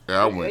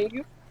 Yeah, I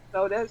went.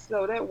 So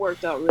that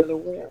worked out really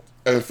well.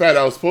 In fact,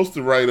 I was supposed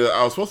to write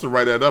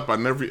that up. I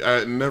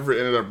never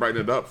ended up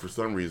writing it up for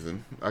some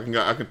reason. I can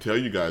tell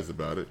you guys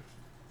about it.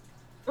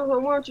 Why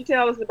don't you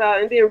tell us about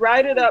it and then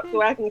write it up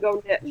so I can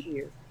go next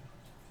year?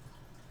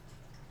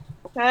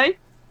 Okay.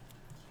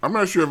 I'm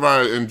not sure if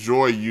I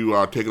enjoy you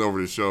taking over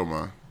the show,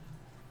 Ma.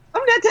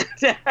 I'm not.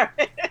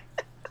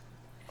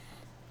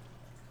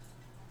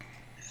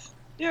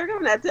 Derek,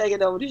 I'm not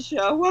taking over the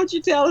show. Why don't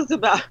you tell us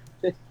about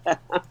it? Tell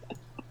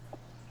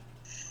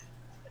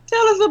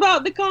us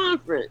about the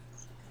conference.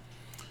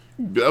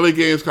 The LA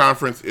Games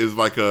Conference is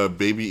like a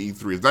baby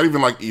E3. It's not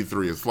even like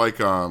E3.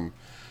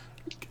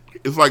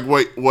 It's like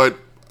what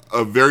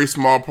a very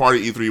small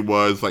party E3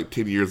 was like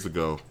 10 years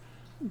ago.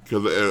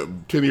 Because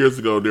 10 years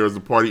ago there was a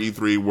party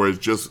E3 where it's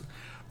just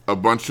a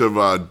bunch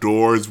of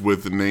doors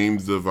with the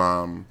names of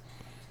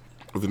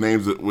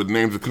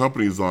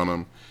companies on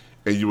them,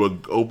 and you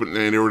would open,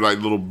 and they were like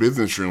little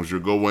business rooms.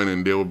 You'd go in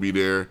and they would be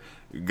there,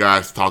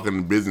 guys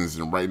talking business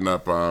and writing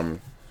up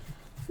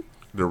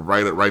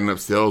writing up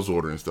sales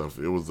order and stuff.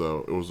 It was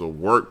a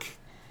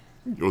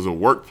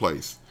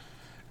workplace,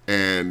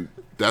 and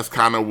that's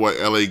kind of what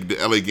the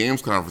LA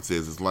Games Conference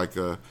is. It's like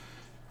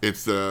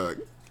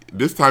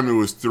this time it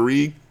was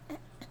two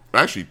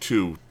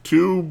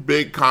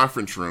big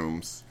conference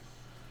rooms,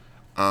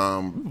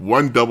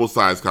 one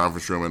double-sized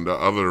conference room and the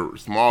other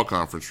small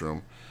conference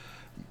room.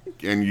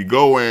 And you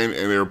go in,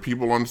 and there are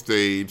people on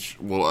stage,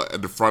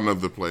 at the front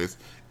of the place,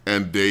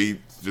 and they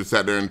just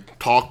sat there and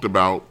talked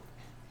about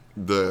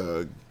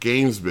the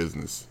games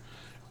business.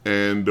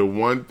 And the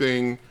one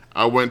thing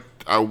I went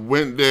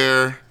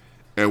there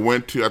and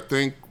went to, I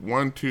think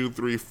 1, 2,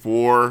 3,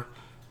 4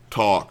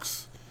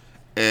 talks,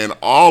 and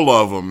all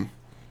of them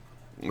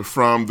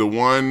from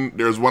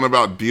there's one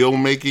about deal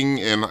making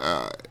in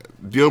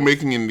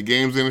the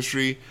games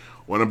industry,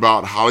 one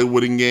about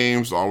Hollywood in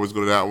games, always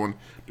go to that one.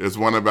 There's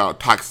one about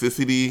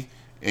toxicity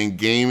in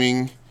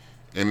gaming,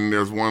 and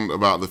there's one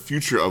about the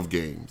future of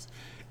games.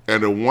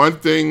 And the one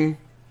thing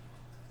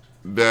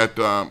that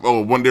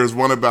there's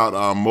one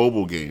about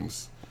mobile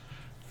games,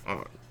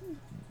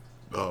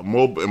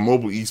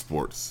 mobile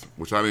esports,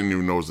 which I didn't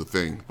even know was a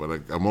thing,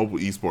 but a mobile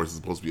esports is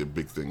supposed to be a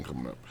big thing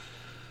coming up.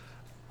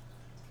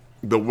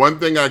 The one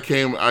thing I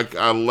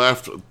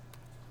left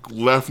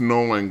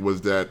knowing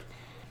was that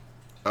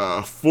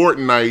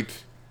Fortnite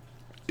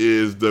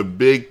is the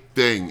big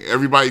thing.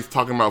 Everybody's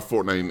talking about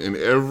Fortnite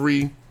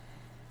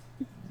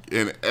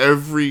in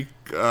every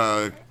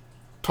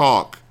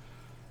talk.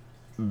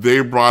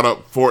 They brought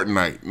up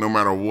Fortnite no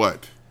matter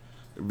what,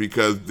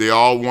 because they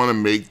all want to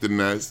make the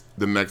next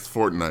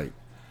Fortnite,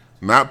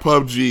 not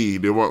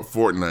PUBG. They want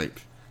Fortnite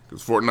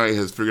because Fortnite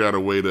has figured out a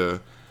way to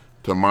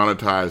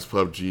monetize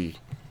PUBG,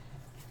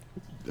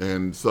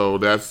 and so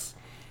that's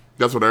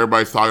what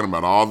everybody's talking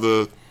about. All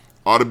the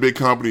big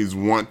companies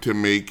want to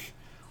make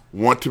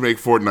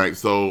Fortnite.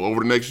 So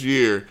over the next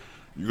year,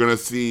 you're gonna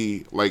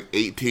see like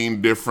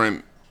 18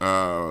 different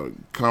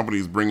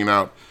companies bringing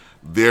out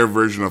their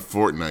version of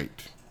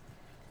Fortnite.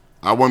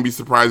 I wouldn't be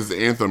surprised if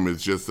Anthem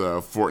is just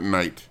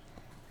Fortnite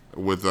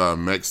with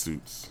mech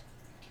suits,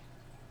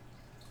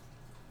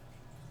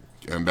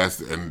 and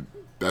that's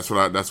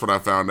what I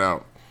found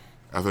out.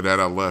 After that,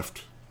 I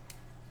left.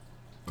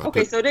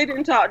 Okay, so they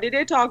didn't talk. Did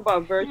they talk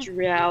about virtual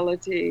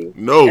reality?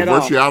 No, at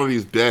all virtual reality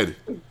is dead.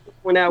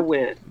 when I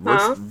went,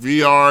 huh?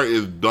 VR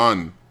is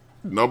done.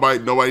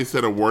 Nobody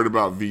said a word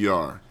about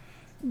VR.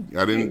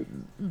 I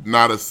didn't.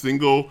 Not a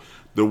single.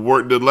 The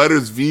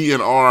letters V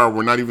and R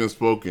were not even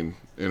spoken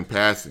in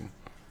passing.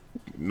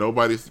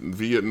 Nobody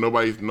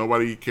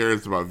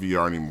cares about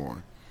VR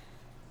anymore.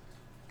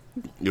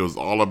 It was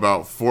all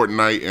about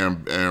Fortnite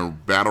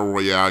and battle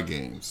royale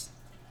games.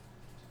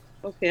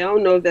 Okay, I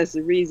don't know if that's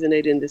the reason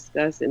they didn't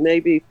discuss it.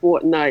 Maybe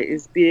Fortnite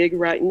is big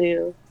right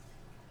now.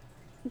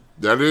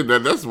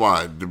 That's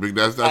why.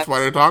 That's why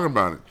they're talking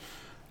about it.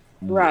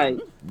 Right.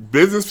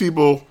 Business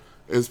people,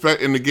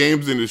 especially in the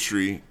games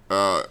industry,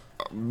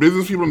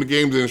 business people in the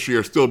games industry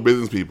are still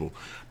business people.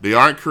 They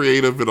aren't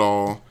creative at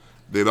all.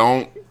 They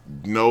don't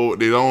know.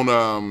 They don't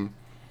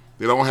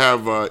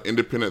have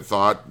independent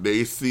thought.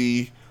 They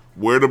see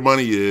where the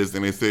money is,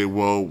 and they say,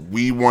 "Well,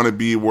 we want to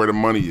be where the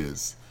money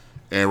is."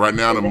 And right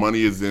now, the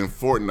money is in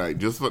Fortnite.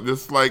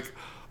 Just like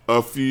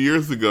a few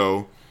years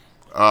ago,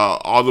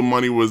 all the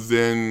money was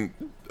in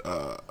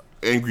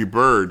Angry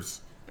Birds,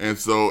 and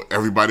so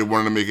everybody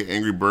wanted to make an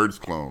Angry Birds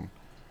clone.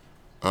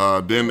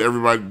 Then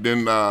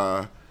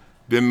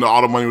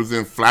all the money was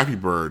in Flappy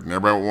Bird, and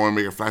everybody wanted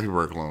to make a Flappy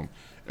Bird clone.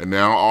 And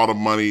now all the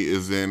money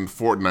is in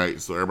Fortnite,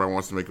 so everybody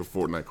wants to make a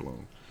Fortnite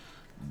clone.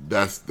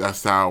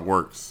 That's how it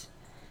works.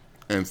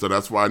 And so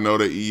that's why I know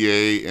that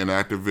EA and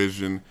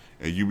Activision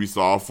and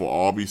Ubisoft will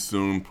all be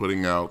soon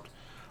putting out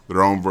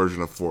their own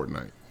version of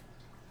Fortnite.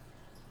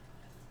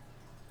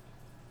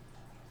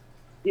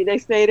 Did they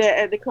say that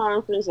at the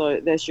conference,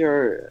 or that's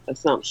your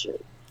assumption?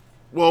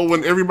 Well,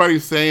 when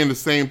everybody's saying the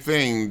same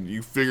thing,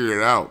 you figure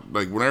it out.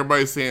 Like when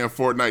everybody's saying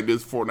Fortnite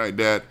this, Fortnite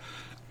that,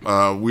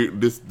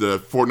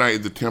 the Fortnite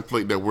is the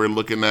template that we're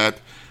looking at.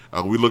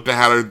 We looked at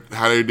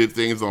how they did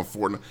things on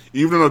Fortnite.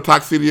 Even on the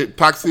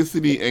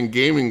toxicity and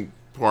gaming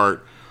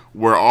part,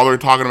 where all they're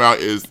talking about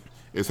is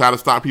how to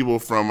stop people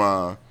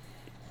from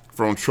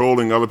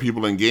trolling other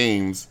people in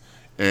games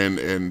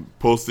and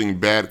posting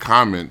bad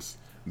comments.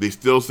 They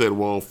still said,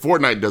 "Well,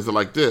 Fortnite does it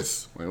like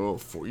this." Like,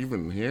 well,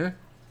 even here,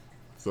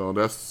 so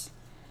that's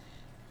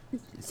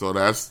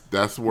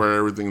where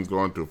everything's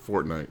going to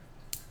Fortnite.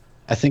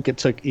 I think it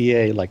took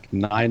EA like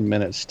 9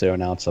 minutes to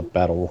announce a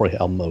battle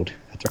royale mode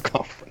at their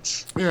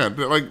conference. Yeah,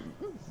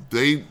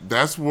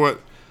 that's where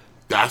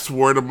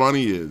the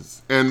money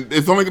is, and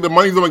the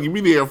money's only gonna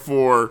be there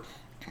for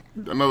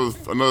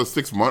another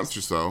 6 months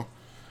or so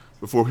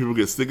before people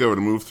get sick of it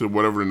and move to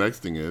whatever the next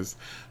thing is.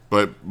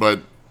 But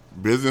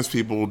business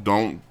people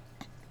don't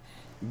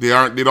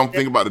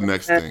think about the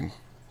next thing.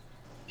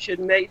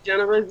 Should make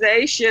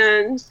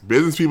generalizations.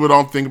 Business people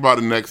don't think about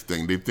the next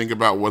thing. They think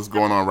about what's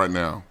going on right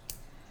now.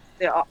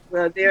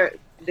 They're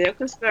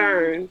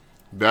concerned.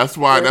 That's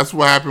what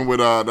happened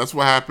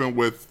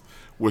with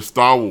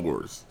Star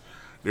Wars.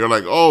 They're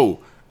like, "Oh,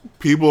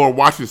 people are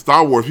watching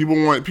Star Wars. People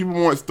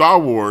want Star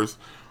Wars."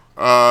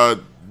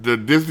 The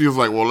Disney was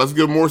like, "Well, let's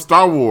give more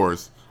Star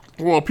Wars."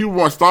 Well, people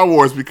want Star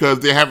Wars because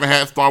they haven't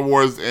had Star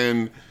Wars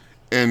in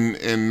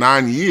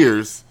 9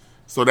 years,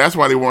 so that's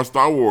why they want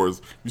Star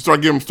Wars. You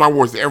start giving Star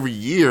Wars every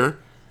year,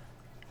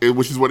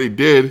 which is what they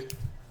did.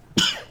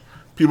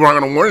 People aren't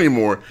going to want it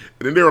anymore.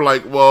 And then they were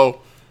like,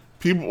 "Well,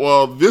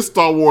 this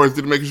Star Wars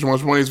didn't make as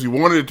much money as we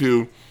wanted it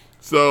to,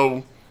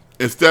 so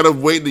instead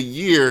of waiting a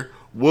year,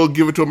 we'll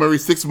give it to them every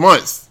 6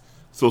 months."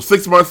 So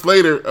 6 months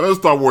later, another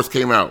Star Wars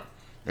came out,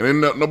 and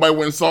then nobody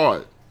went and saw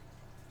it.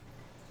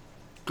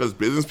 Because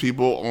business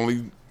people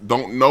only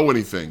don't know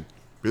anything.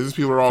 Business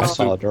people are all I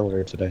saw it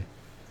earlier today.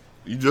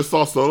 You just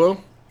saw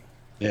Solo?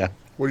 Yeah.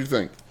 What do you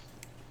think?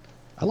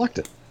 I liked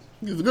it.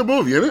 It's a good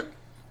movie, isn't it?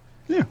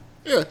 Yeah.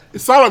 Yeah,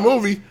 it's a solid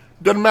movie.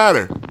 Doesn't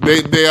matter.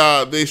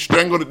 They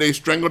strangled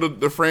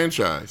the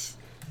franchise.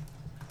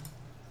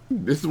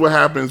 This is what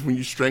happens when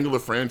you strangle a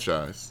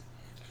franchise.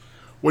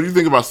 What do you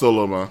think about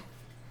Solo, Ma?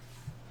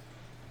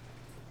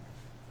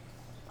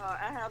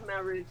 I have my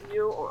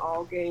review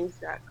on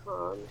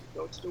allgames.com.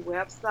 Go to the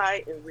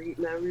website and read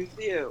my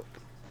review.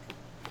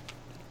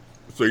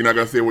 So you're not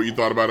gonna say what you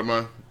thought about it,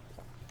 Ma?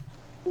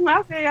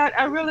 Okay,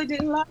 I really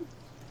didn't like it.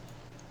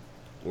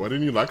 What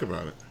didn't you like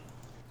about it?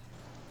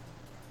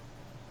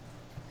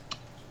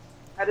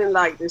 I didn't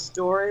like the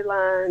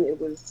storyline. It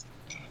was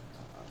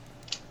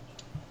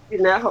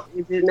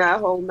it did not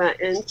hold my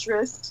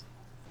interest.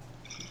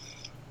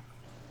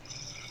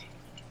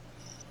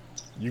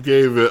 You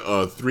gave it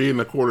a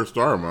 3.25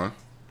 star, Ma.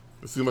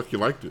 It seemed like you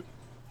liked it.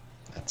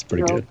 That's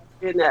pretty good.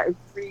 Did not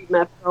read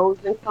my pros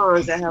and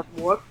cons. I have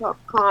more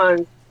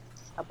cons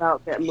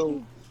about that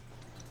movie.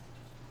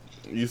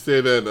 You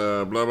say that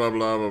blah blah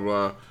blah blah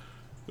blah.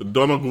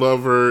 Donald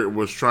Glover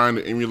was trying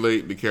to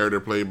emulate the character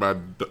played by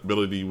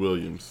Billy D.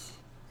 Williams.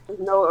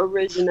 There's no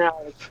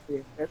originality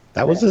there.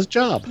 That was his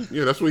job.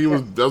 Yeah, that's what he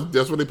was.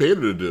 That's what they paid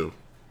her to do.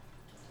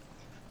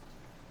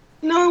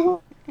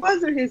 No, it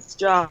wasn't his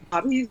job.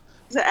 He's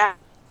an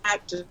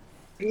actor.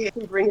 He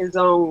can bring his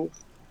own.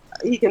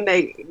 He can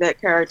make that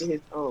character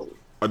his own.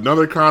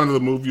 Another con of the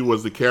movie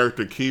was the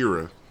character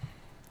Kira.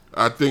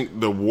 I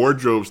think the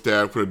wardrobe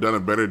staff could have done a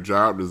better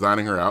job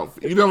designing her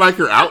outfit. You didn't like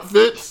her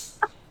outfits?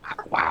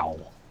 Wow.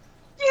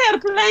 She had a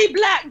plain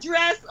black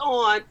dress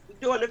on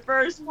during the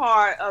first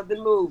part of the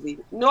movie.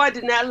 No, I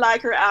did not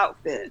like her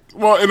outfit.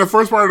 Well, in the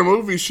first part of the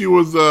movie, she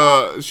was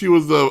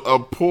a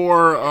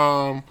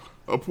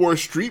poor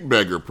street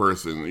beggar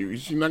person.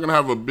 She's not gonna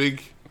have a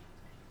big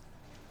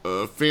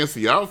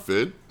fancy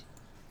outfit.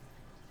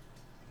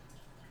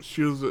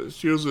 She was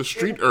a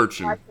street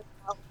urchin. Like the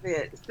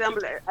outfit.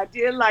 Similar. I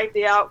did like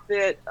the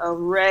outfit of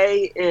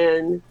Rey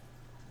in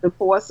The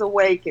Force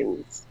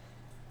Awakens.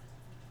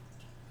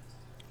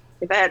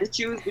 If I had to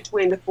choose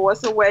between The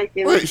Force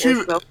Awakens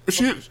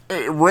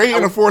Rey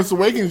in The Force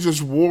Awakens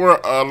just wore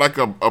like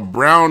a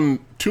brown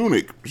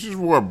tunic. She just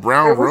wore a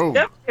brown robe.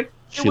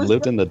 She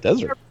lived in the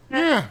desert.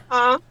 Yeah.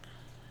 I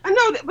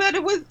know that, but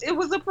it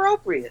was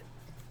appropriate.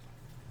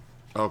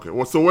 Okay.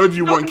 Well, so what did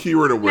you want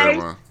Kira to wear,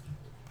 man?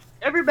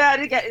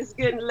 Everybody is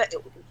getting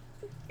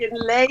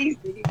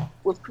lazy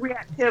with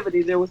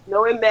creativity. There was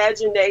no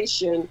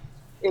imagination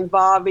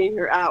involving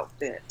her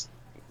outfit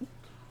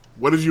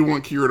What did you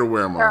want Kira to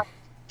wear, Mom?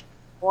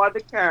 or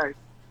the character.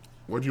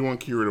 What do you want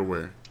Kira to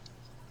wear?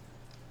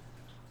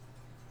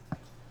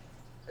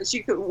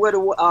 She could wear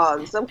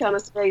some kind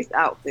of space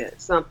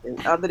outfit,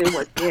 something other than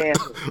what she had.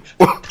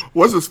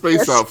 What's a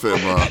space outfit,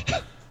 Mom?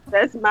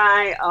 That's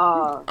my.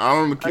 I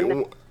don't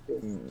know.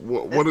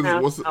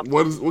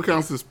 What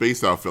counts as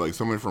space outfit? Like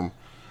something from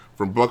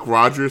Buck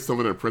Rogers,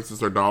 something that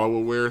Princess Ardala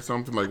would wear, or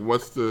something like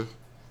what's the?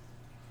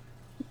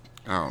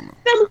 I don't know.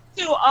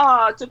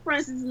 Similar to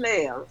Princess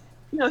Leia,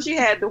 she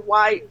had the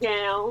white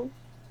gown.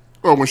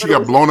 Oh, when she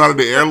got blown out of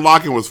the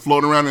airlock and was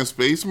floating around in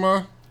space,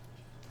 ma.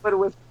 But it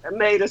was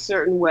made a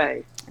certain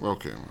way.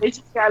 Okay, man. They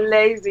just got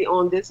lazy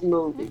on this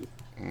movie.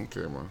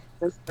 Okay, man.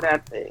 That's what I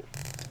think.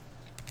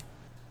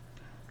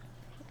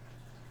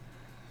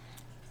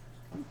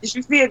 Did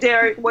you see it,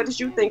 Derek? What did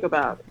you think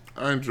about it?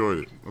 I enjoyed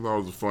it. I thought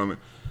it was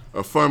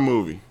a fun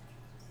movie.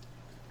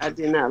 I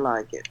did not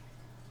like it.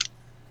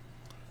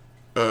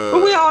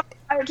 But we all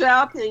have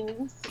our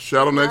opinions.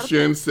 Shadow Next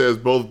Gen says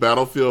both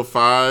Battlefield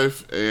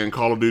 5 and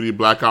Call of Duty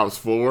Black Ops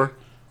 4.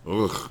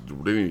 Ugh,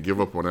 they need to give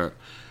up on that.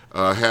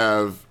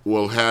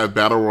 Will have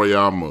battle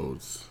royale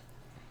modes.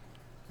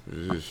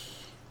 Ugh.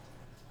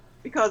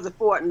 Because of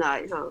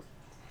Fortnite, huh?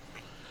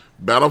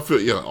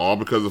 Battlefield, yeah, all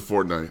because of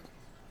Fortnite.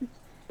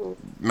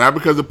 Not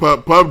because of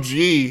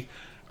PUBG.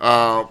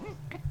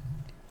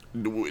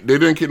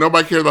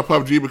 Nobody cares about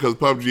PUBG because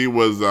PUBG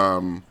was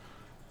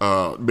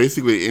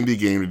basically an indie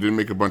game that didn't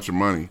make a bunch of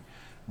money.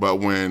 But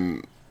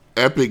when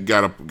Epic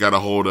got a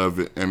hold of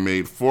it and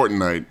made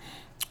Fortnite,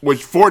 which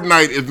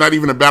Fortnite is not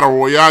even a battle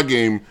royale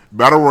game.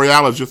 Battle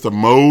royale is just a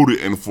mode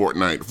in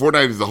Fortnite.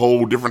 Fortnite is a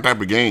whole different type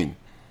of game.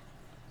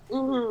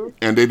 Mm-hmm.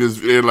 And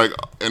they're like,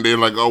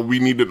 oh,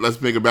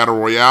 let's make a battle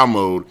royale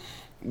mode,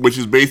 which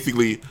is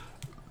basically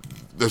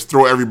let's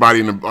throw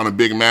everybody on a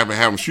big map and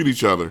have them shoot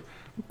each other,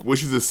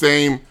 which is the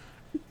same.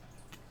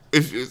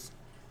 It's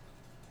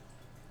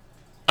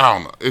I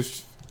don't know.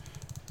 It's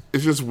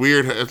just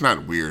weird. It's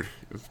not weird.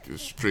 It's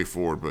just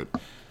straightforward, but.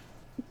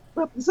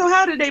 So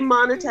how did they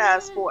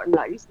monetize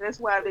Fortnite? You said that's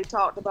why they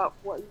talked about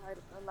Fortnite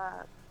a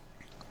lot.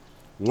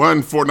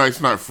 One, Fortnite's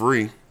not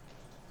free.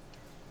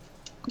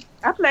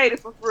 I played it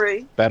for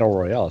free. Battle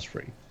Royale is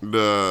free.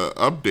 The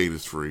update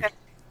is free.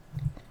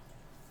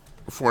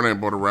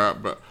 Fortnite bought a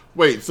wrap, but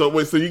so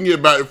you can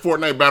get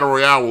Fortnite Battle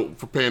Royale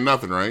for paying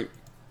nothing, right?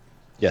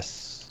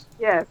 Yes.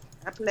 Yes,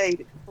 I played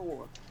it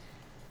before.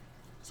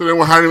 So then,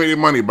 how do you make your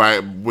money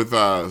with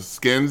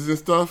skins and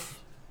stuff?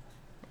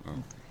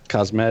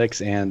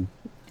 Cosmetics, and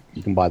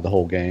you can buy the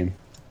whole game.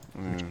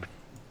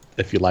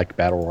 If you like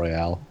Battle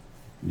Royale,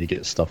 you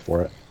get stuff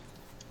for it.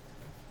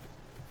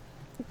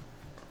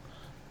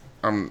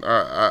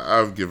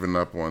 I've given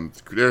up on.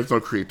 There's no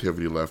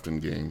creativity left in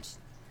games.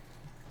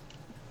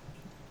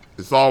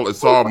 It's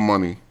all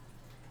money.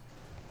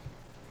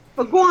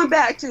 But going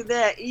back to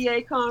that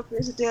EA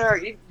conference,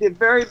 Derek, the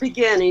very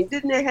beginning,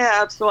 didn't they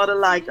have sort of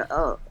like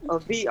a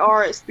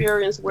VR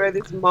experience where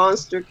this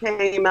monster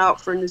came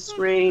out from the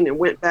screen and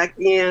went back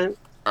in?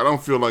 I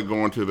don't feel like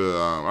going to the.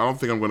 I don't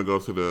think I'm going to go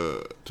to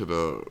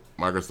the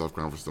Microsoft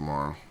conference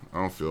tomorrow. I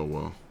don't feel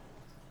well.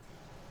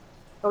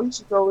 Oh, you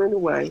should go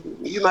anyway.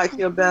 You might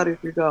feel better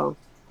if you go.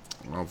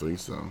 I don't think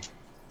so.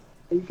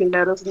 You can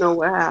let us know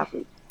what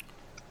happened.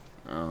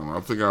 I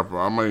think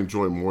I might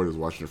enjoy more just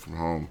watching it from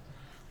home.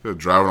 They're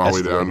driving all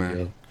the way down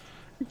there.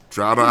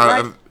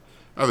 I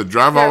have to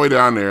drive all the way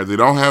down there. They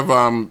don't have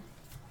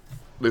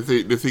They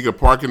think a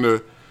park in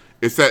the.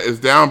 It's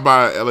down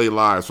by LA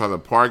Live, so I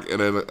have to park at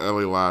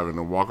LA Live and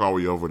then walk all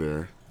the way over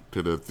there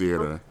to the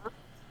theater.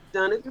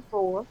 Done it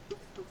before.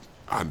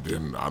 I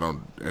didn't. I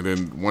don't. And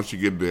then once you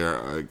get there,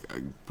 I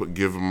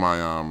give them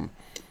my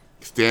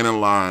stand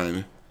in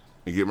line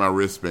and get my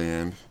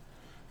wristband,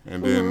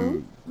 and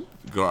then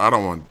go.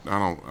 I'm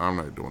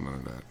not doing none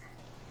of that.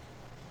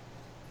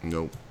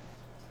 Nope.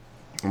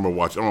 I'm gonna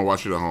watch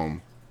it at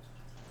home.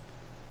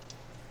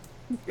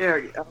 There,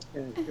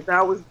 okay. If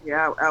I was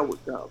there, I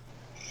would go.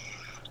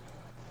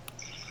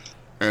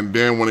 And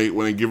then when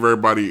they give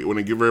everybody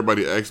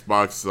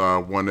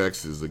Xbox One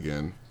X's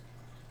again,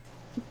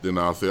 then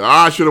I'll say,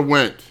 I should have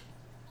went.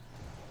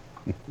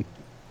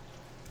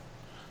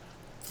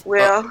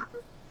 Well,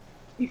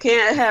 you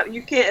can't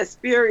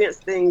experience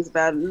things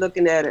by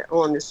looking at it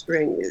on the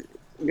screen.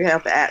 You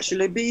have to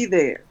actually be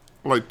there.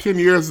 Like 10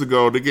 years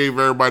ago, they gave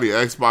everybody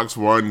Xbox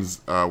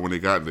Ones when they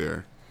got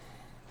there.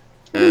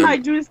 You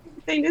might do the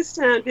same thing this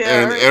time, Derek.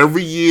 And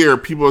every year,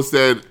 people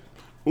said,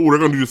 "Oh, they're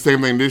going to do the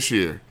same thing this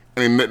year."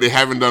 And they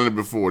haven't done it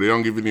before. They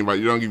don't give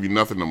you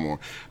nothing no more.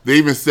 They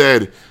even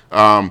said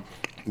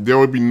there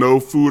would be no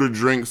food or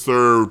drink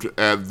served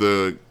at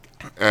the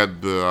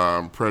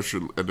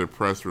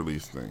press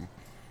release thing.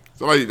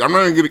 So like, I'm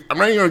not even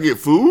gonna get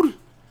food.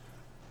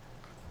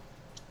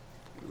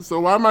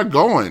 So why am I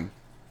going?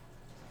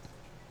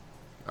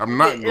 I'm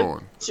not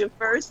going. It's your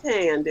first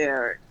hand,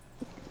 Derek.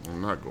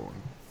 I'm not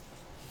going.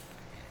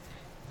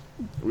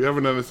 We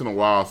haven't done this in a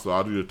while, so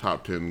I'll do the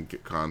top 10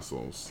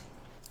 consoles.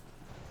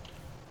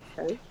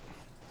 Okay.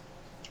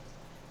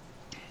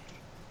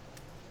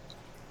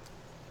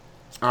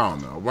 I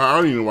don't know. I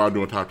don't even know why I'm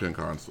doing top 10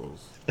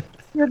 consoles.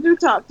 You do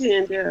top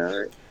 10,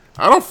 Derek.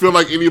 I don't feel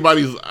like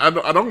I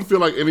don't feel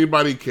like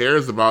anybody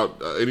cares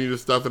about any of the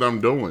stuff that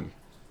I'm doing.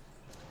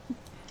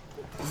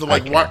 So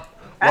like, why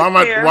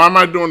am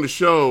I doing the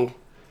show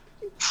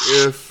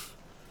if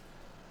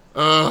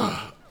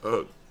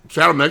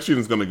Shadow Nexion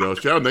is going to go?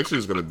 Shadow Nexion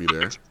is going to be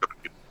there.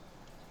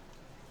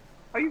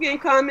 Are you getting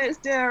comments,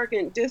 Derek,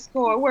 in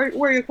Discord? Where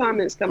are your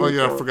comments coming from? Oh,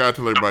 yeah, I forgot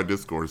to tell everybody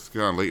Discord. It's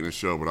kind of late in the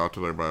show, but I'll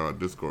tell everybody about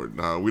Discord.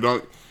 We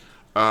don't...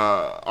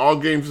 All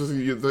Games doesn't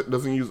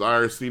use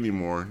IRC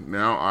anymore.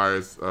 Now,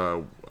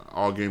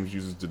 All Games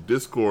uses the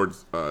Discord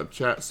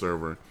chat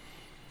server.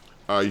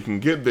 You can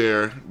get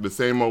there the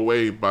same old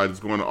way by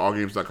just going to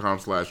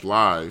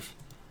allgames.com/live.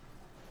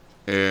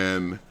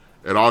 And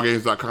at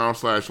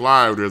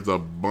allgames.com/live, there's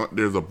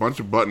a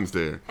bunch of buttons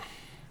there.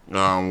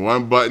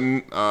 One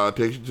button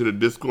takes you to the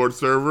Discord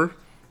server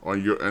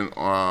on your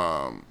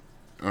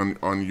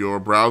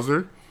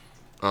browser.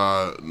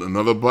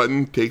 Another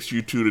button takes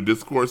you to the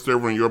Discord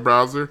server on your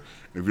browser.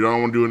 If you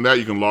don't want to do that,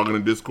 you can log in the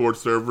Discord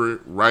server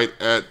right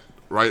on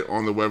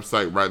the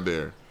website right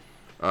there.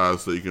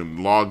 So you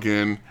can log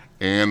in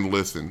and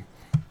listen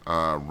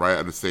right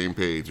at the same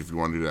page if you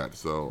want to do that.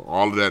 So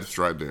all of that's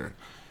right there.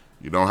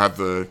 You don't have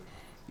to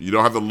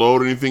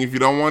load anything if you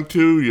don't want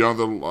to. You don't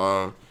have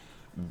to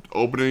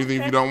open anything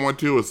if you don't want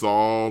to. It's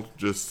all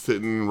just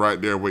sitting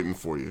right there waiting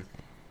for you.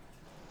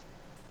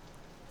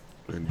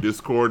 And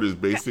Discord is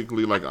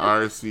basically like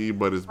IRC,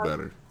 but it's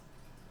better.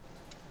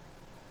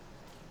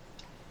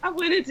 I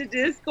went into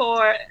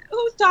Discord.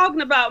 Who's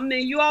talking about me?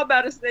 You all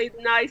better say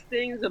nice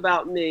things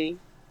about me.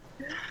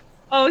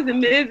 Oh, the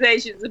Ms.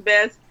 H is the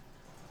best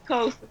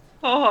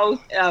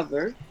co-host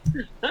ever.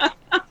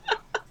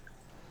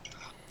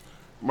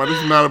 Ma, this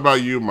is not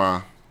about you,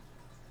 Ma.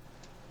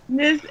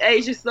 Miss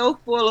H is so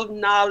full of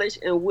knowledge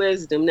and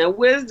wisdom. Now,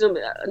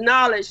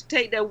 knowledge,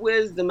 take that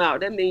wisdom out.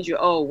 That means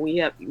you're old when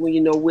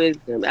you know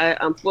wisdom.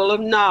 I'm full of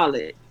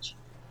knowledge.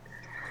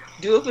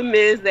 Do it for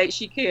Ms. H.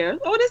 She cares.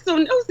 Oh,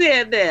 who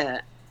said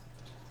that?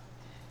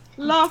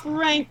 Love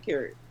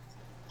Rankers.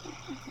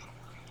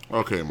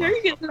 Okay, Ma.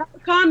 You get a lot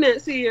of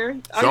comments here.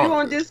 Are you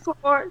on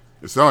Discord?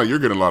 It sounds like you're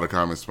getting a lot of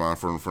comments, Ma,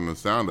 from the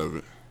sound of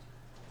it.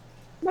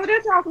 No,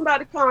 they're talking about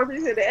the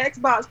conference. The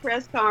Xbox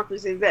press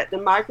conference is at the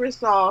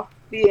Microsoft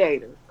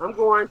Theater. I'm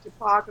going to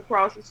park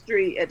across the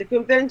street at the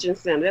convention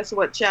center. That's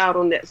what Child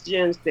on Next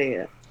Gen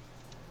said.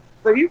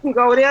 So you can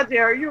go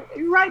there, You're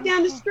right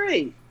down the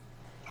street.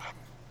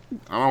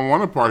 I don't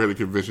want to park at the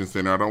convention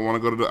center. I don't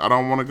want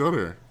to go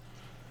there.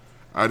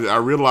 I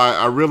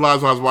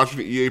realized when I was watching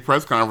the EA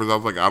press conference, I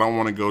was like, I don't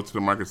want to go to the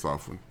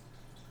Microsoft one.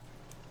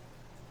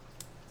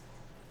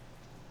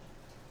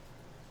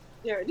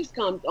 This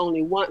comes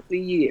only once a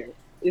year.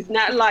 It's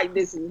not like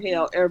this is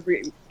held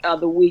every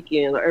other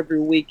weekend or every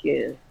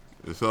weekend.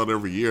 It's held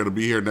every year. It'll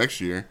be here next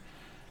year.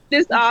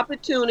 This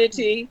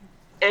opportunity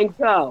and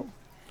go.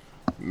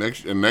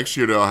 Next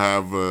year they'll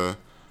have.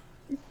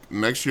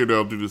 Next year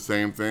they'll do the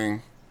same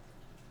thing.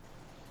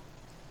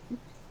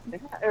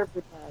 Not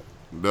everybody.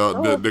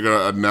 They're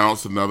gonna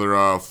announce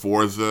another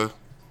Forza.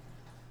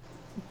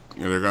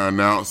 And they're gonna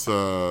announce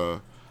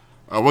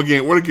what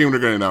game they're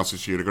gonna announce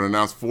this year. They're gonna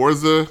announce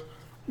Forza.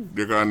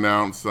 They're gonna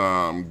announce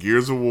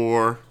Gears of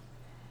War.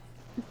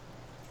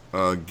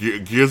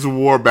 Gears of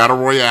War Battle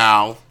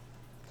Royale.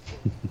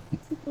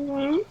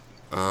 Mm-hmm.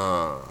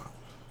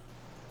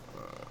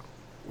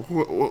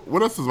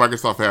 What else does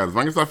Microsoft have? Does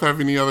Microsoft have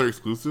any other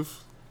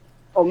exclusives?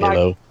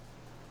 Oh,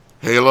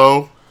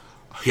 Halo.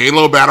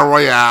 Halo Battle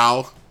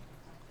Royale.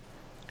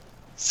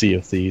 Sea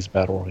of Thieves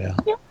Battle Royale.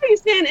 Why are you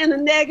saying in a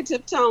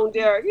negative tone,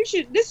 Derek?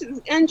 This is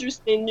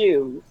interesting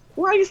news.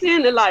 Why are you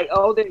saying it like,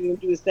 oh, they're going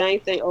to do the same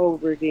thing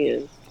over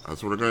again?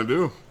 That's what they're going to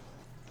do.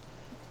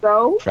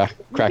 So,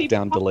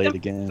 Crackdown delayed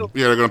again.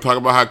 Yeah, they're going to talk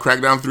about how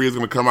Crackdown 3 is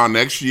going to come out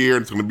next year.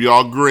 It's going to be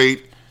all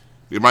great.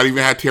 They might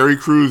even have Terry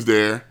Crews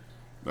there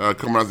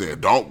coming out there.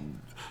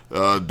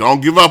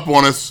 Don't give up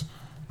on us.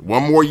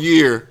 One more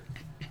year.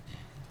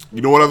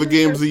 You know what other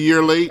game's a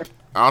year late?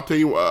 I'll tell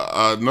you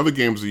another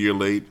game's a year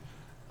late.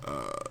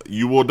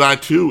 You Will Die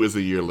 2 is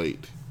a year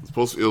late. It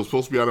was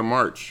supposed to be out in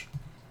March.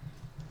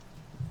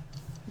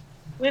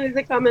 When is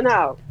it coming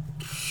out?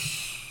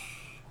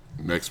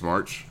 Next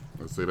March.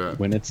 Let's say that.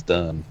 When it's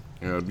done.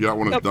 Yeah, it'll be out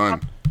when it's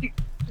done.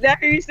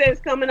 That you said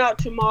it's coming out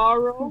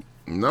tomorrow?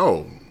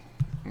 No.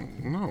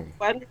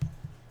 Why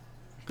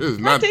It's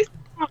not. take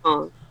so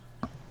long?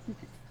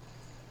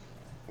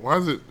 Why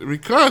is it?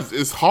 Because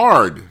it's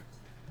hard.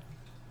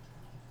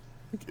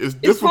 It's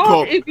It's difficult.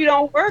 hard if you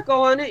don't work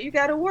on it. You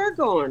got to work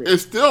on it.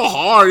 It's still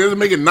hard. It doesn't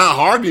make it not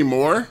hard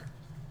anymore.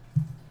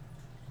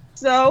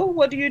 So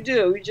what do?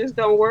 You just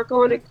don't work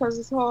on it because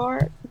it's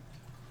hard?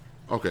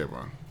 Okay,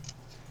 man.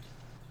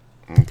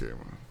 Okay,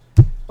 man.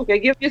 Okay,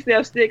 give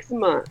yourself 6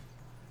 months.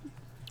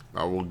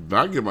 I will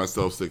not give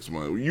myself 6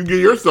 months. You give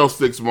yourself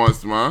 6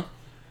 months, man.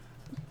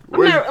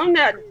 I'm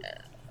not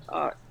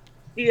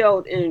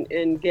skilled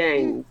in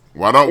games.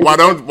 Why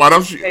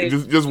don't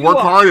you just work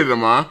hard at it,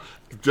 man?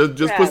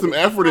 Just put some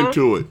effort Huh?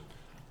 into it.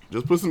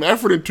 Just put some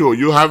effort into it.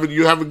 You have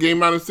a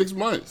game out in 6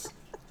 months.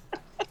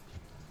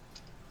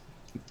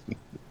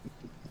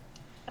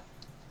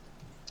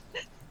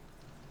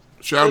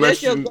 So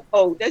that's your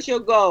goal. That's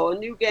your goal. A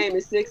new game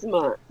in 6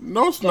 months.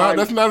 No, it's not.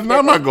 That's not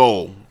my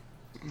goal.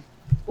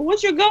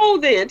 What's your goal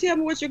then? Tell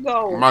me what's your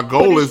goal. My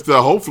goal is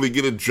to hopefully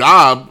get a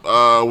job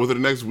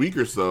within the next week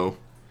or so.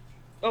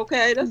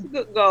 Okay, that's a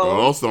good goal.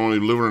 Also, only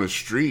living in the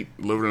street,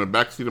 living in the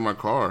back seat of my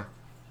car.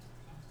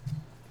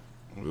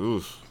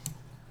 Oof.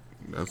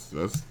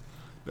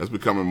 That's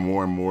becoming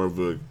more and more of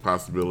a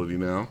possibility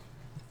now.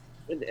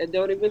 And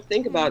don't even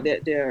think about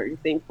that, Derek. You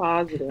think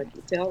positive. I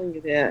keep telling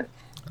you that.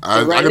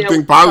 I Right can now,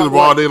 think we're positive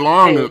all talking day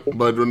long, about-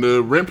 but when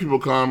the rent people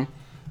come,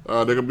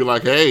 they're gonna be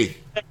like, "Hey,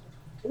 I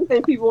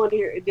think people want to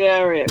hear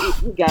Derek.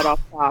 We got off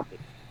topic.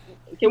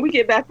 Can we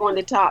get back on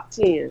the top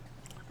 10?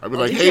 I'll be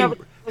like, Did you hey, have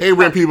hey,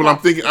 rent people.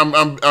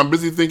 I'm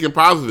busy thinking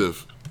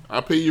positive.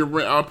 I'll pay your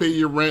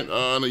rent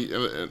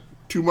in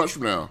 2 months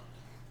from now.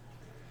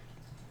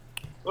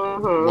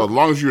 Well, as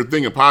long as you're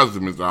thinking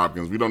positive, Mr.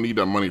 Hopkins, we don't need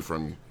that money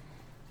from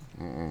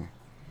you.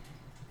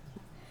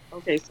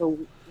 Okay, so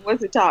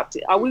what's the top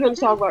 10? Are we going to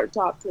talk about the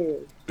top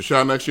 10?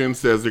 Sean Nexian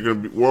says they're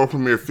going to be world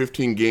premiere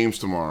 15 games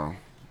tomorrow.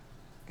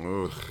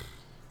 Ugh.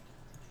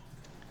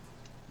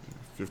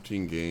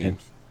 15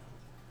 games.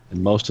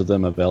 And most of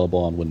them available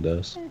on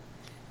Windows.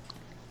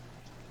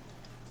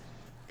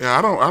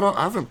 Yeah,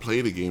 I haven't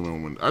played a game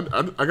on Windows.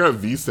 I got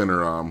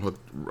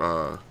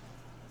vCenter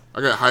I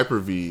got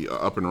Hyper-V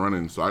up and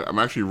running, so I'm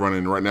actually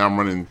running right now. I'm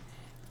running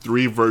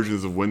 3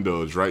 versions of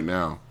Windows right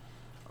now.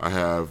 I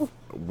have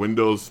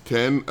Windows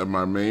 10 of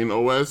my main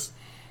OS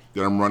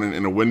that I'm running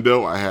in a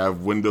window. I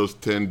have Windows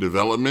 10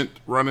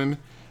 development running,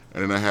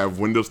 and then I have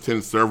Windows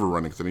 10 server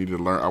running because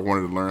I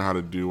wanted to learn how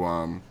to do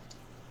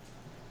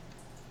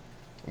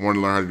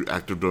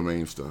active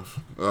domain stuff.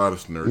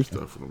 This nerd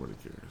stuff. Nobody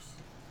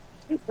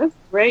cares. That's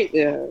great,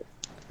 Derek.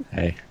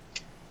 Hey,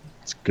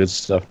 it's good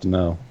stuff to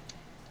know.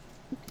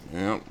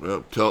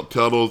 Yep.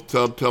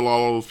 Tell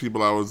all those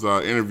people I was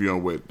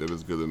interviewing with that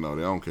it's good to know.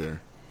 They don't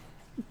care.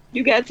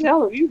 You got to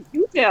tell them. You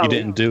tell You them.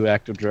 didn't do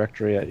Active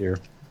Directory at your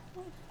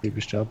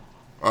previous job?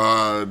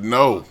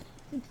 No.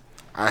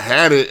 I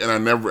had it and I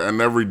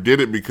never did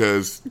it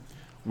because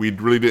we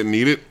really didn't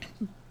need it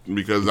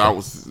because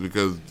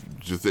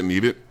just didn't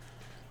need it,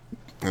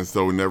 and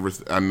so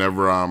I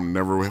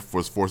never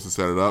was forced to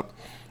set it up,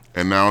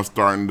 and now it's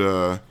starting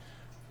to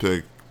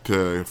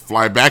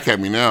fly back at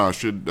me now. I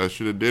should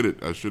have did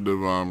it. I should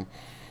have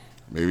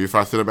maybe if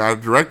I set up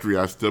Active Directory,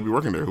 I'd still be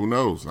working there. Who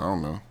knows? I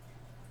don't know.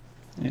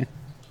 Yeah.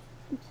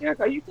 Derek,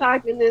 are you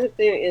typing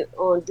anything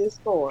on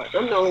Discord?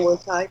 I'm the only one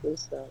typing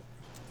stuff.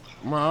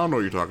 Man, I don't know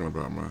what you're talking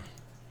about, man.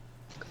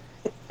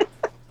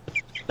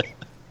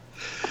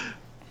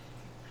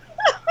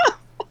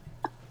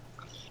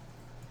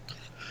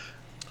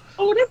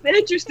 Oh, that's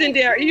interesting,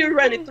 Derek. You're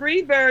running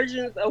 3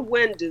 versions of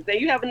Windows,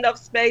 and you have enough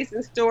space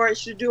and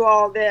storage to do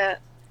all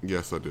that.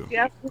 Yes, I do. You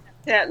have to be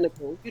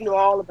technical. You know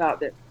all about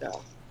that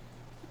stuff.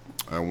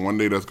 And one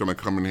day that's going to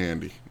come in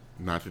handy.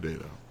 Not today,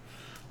 though.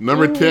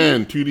 Number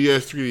 10,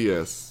 2DS,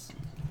 3DS.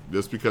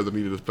 Just because I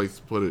needed a place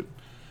to put it.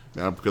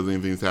 Not because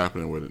anything's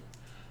happening with it.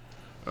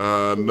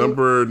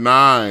 Number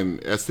 9,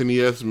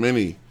 SNES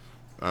Mini.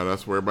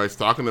 That's where everybody's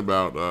talking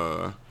about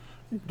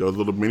those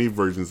little mini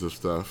versions of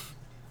stuff.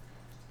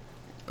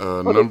 Is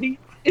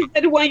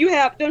that the one you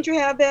have? Don't you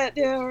have that,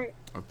 Derek?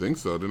 I think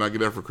so. Didn't I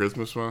get that for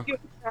Christmas, man?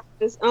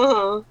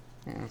 Uh-huh.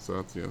 Yes, I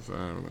have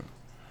that.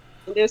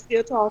 And they're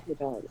still talking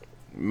about it.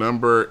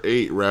 Number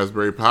 8,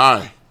 Raspberry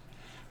Pi.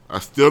 I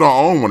still don't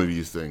own one of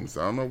these things.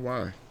 I don't know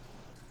why.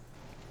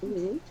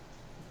 Mm-hmm.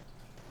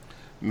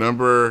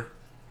 Number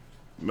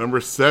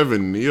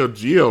 7, Neo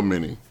Geo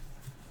Mini.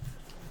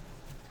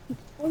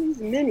 all these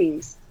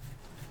minis.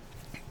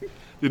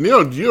 The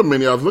Neo Geo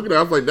Mini, I was looking at,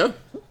 I was like,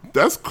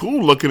 that's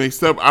cool looking,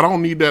 except I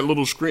don't need that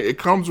little screen. It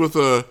comes with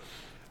the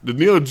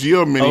Neo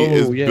Geo Mini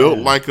is built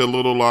like a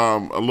little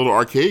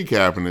arcade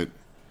cabinet.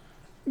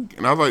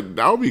 And I was like,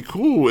 that would be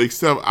cool,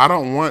 except I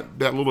don't want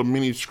that little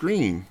mini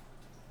screen.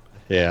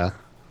 Yeah.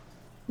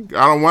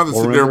 I don't want to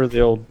sit there. Remember the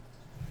old...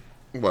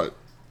 What?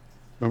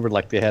 Remember,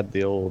 like, they had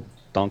the old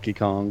Donkey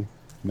Kong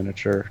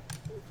miniature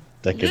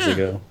decades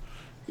ago?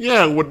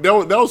 Yeah, well,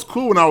 that was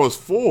cool when I was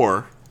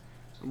 4,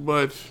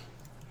 but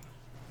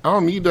I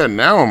don't need that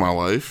now in my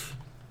life.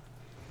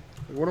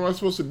 What am I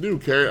supposed to do,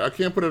 Carrie? I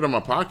can't put it in my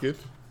pocket.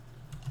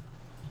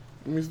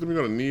 Let me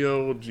go to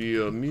Neo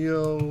Geo.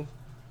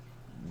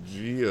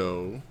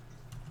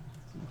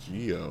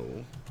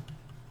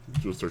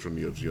 Do a search on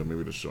Neo Geo.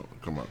 Maybe it'll show.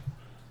 Come on.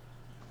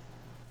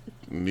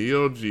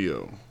 Neo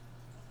Geo.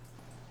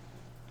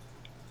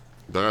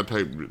 Did I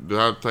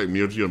type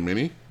Neo Geo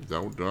Mini? Is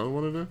that what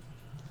it is?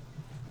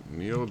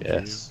 Neo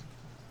Geo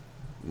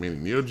Mini.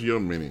 Neo Geo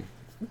Mini.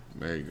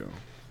 There you go.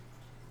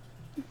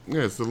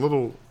 Yeah, it's a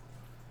little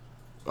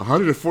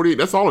 148.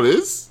 That's all it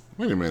is?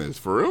 Wait a minute. It's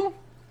for real?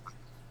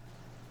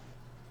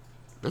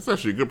 That's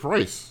actually a good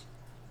price.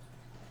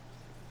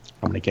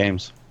 How many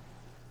games?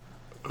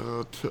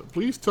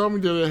 Please tell me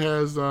that it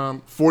has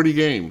 40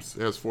 games.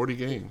 It has 40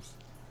 games.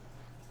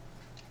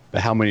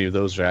 But how many of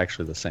those are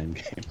actually the same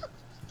game?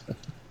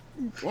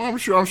 Well, I'm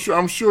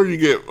sure you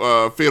get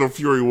Fatal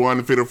Fury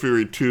 1, Fatal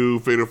Fury 2,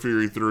 Fatal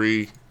Fury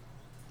 3.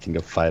 King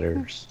of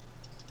Fighters.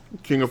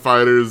 King of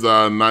Fighters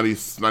 90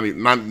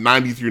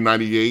 through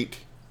 98.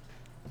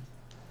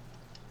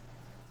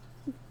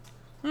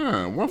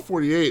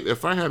 148.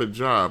 If I had a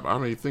job, I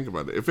don't even think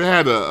about it. If it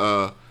had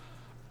a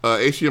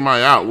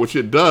HDMI out, which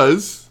it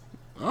does,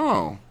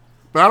 but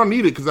I don't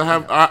need it because I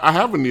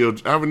have a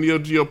Neo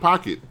Geo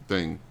Pocket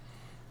thing,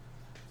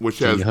 which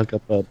Can has. you hook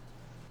up a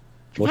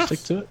joystick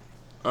to it?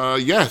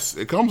 Yes,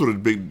 it comes with a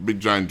big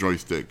giant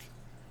joystick.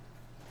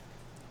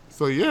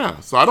 So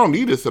so I don't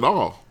need this at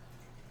all.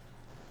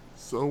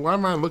 So why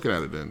am I looking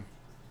at it then?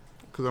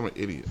 Because I'm an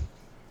idiot.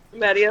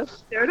 Somebody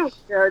else, don't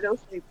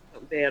say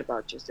something bad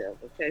about yourself,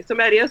 okay?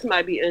 Somebody else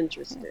might be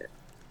interested.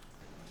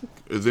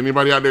 Is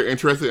anybody out there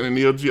interested in a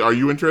Neo Geo? Are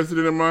you interested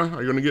in mine?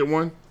 Are you going to get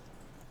one?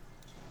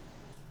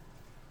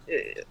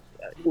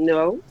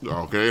 No.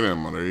 Okay,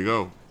 then. Well, there you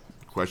go.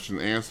 Question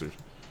answered.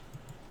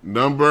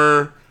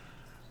 Number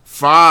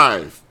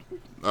 5.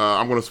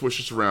 I'm going to switch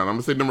this around. I'm going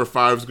to say number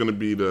 5 is going to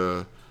be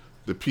the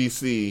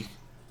PC,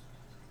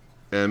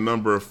 and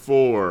number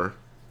 4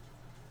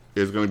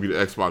 is going to be the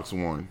Xbox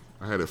One.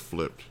 I had it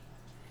flipped,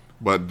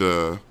 but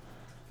the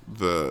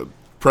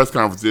press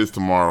conference is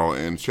tomorrow,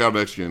 and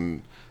Shadow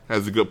Action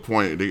has a good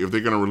point. If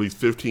they're going to release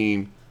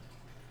 15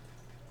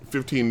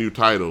 new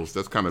titles,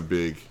 that's kind of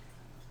big,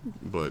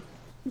 but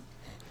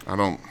I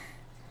don't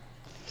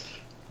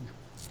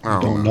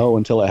know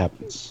until it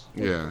happens.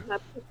 Yeah.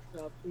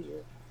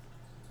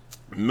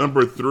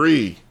 Number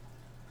 3.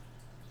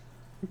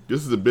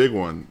 This is a big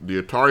one.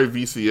 The Atari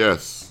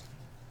VCS.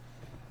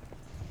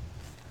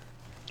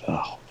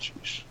 Oh,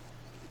 jeez.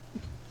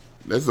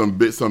 That's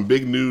some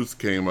big news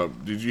came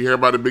up. Did you hear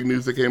about the big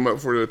news that came up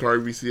for the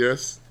Atari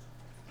VCS?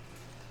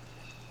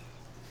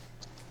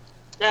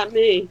 Not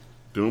me.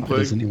 Doomplay?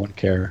 Does anyone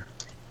care?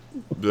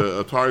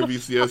 The Atari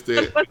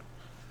VCS.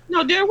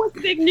 No, there was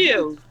big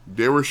news.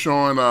 They were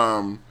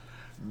showing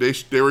they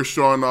were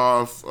showing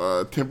off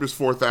Tempest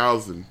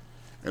 4000,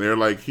 and they're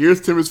like,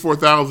 "Here's Tempest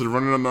 4000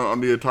 running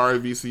on the Atari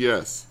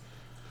VCS.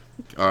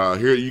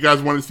 Here, you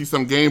guys want to see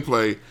some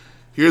gameplay?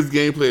 Here's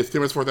gameplay. It's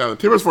Tempest 4000.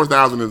 Tempest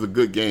 4000 is a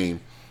good game.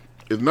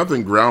 It's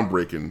nothing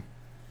groundbreaking.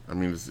 I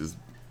mean,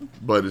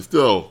 but it's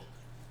a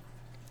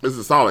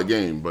solid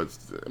game. But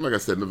like I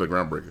said, nothing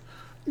groundbreaking.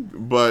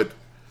 But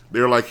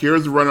they're like,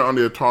 here's the runner on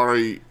the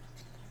Atari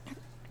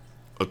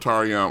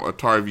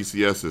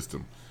VCS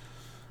system.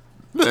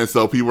 And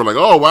so people were like,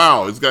 "Oh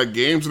wow, it's got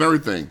games and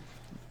everything."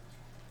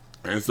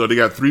 And so they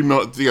got $3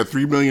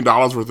 million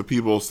worth of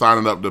people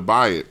signing up to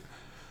buy it.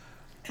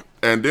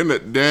 And then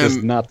It's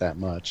not that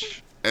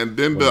much. And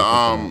then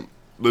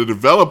the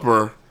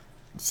developer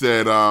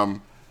said, "Wow,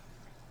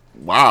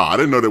 I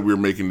didn't know that we were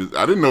making this.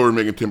 I didn't know we were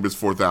making Tempest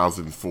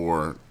 4000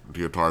 for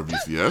the Atari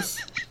VCS.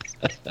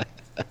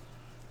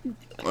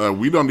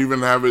 We don't even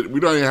have it. We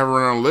don't even have it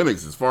running on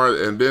Linux.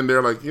 And then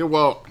they're like, yeah,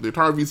 well, the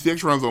Atari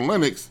VCX runs on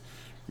Linux.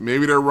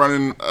 Maybe they're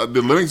running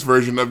the Linux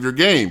version of your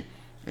game."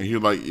 And he's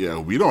like, "Yeah,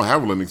 we don't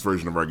have a Linux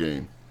version of our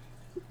game."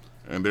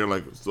 And they're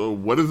like, "So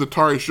what is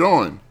Atari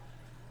showing?"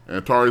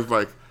 And Atari's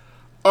like,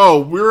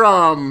 "Oh, we're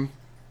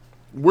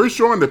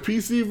showing the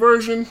PC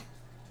version.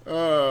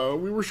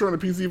 We were showing the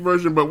PC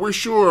version, but we're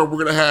sure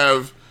we're gonna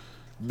have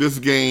this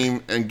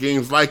game and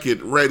games like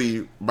it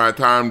ready by the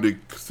time the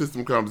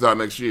system comes out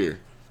next year."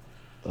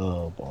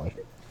 Oh boy.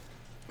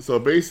 So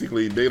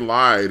basically, they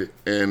lied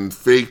and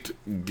faked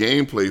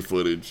gameplay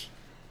footage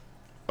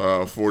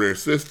for their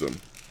system.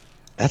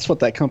 That's what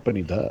that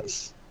company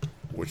does.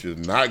 Which is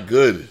not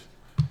good.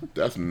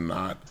 That's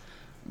not.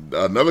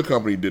 Another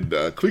company did,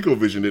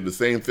 ColecoVision did the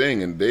same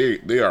thing, and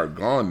they are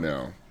gone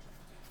now.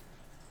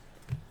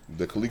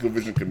 The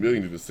ColecoVision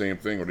Chameleon did the same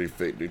thing, or they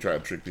try to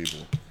trick people.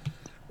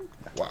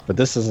 Wow. But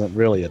this isn't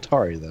really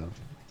Atari though.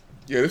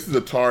 Yeah, this is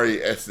Atari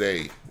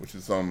SA, which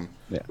is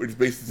which is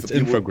basically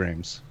It's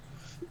Infogrames.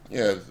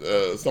 Yeah,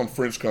 some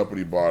French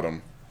company bought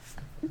them,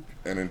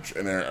 and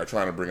they're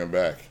trying to bring them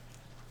back.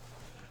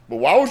 But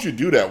why would you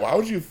do that? Why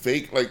would you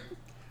fake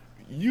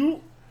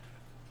you?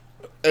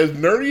 As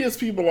nerdy as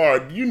people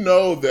are, you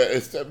know that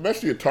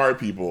especially Atari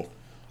people,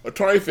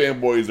 Atari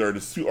fanboys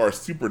are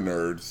super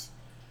nerds.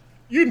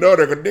 You know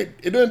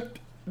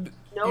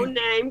No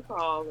name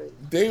calling.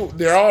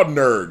 They're all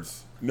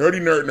nerds,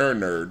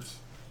 nerds.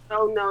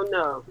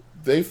 No.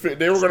 They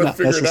were going to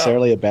figure it out. Not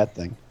necessarily a bad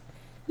thing.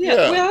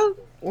 Yeah. Well,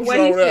 what's what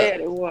wrong he with that?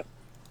 said it was.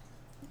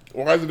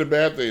 Why is it a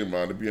bad thing,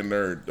 man, to be a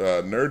nerd?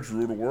 Nerds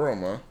rule the world,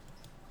 man.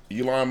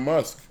 Elon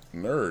Musk,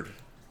 nerd.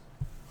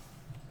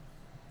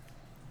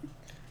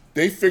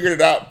 They figured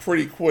it out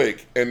pretty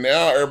quick, and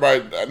now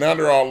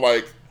they're all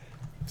like,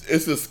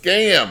 "It's a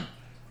scam.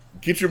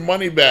 Get your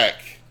money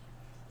back."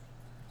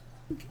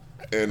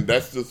 And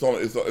that's just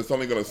it's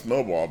only going to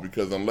snowball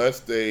because unless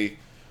they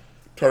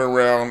turn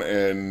around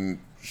and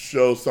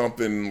show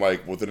something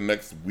like within the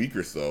next week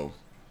or so,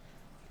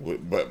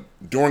 but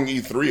during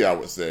E3, I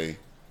would say,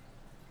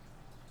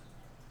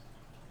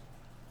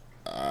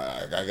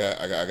 I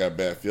got a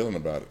bad feeling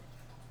about it.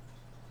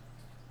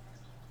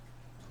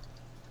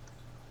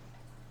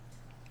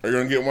 Are you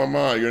gonna get one,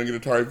 Ma? Are you gonna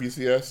get Atari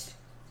VCS?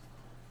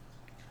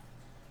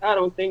 I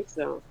don't think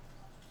so.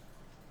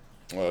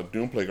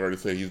 Doomplay already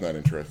said he's not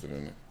interested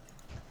in it.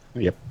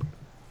 Yep.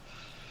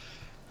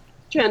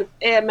 Trying to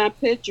add my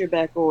picture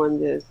back on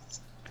this.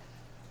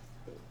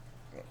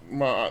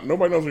 Ma,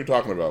 nobody knows what you're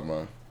talking about,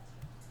 Ma.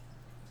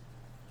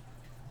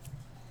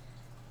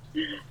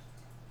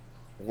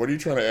 What are you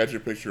trying to add your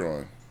picture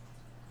on?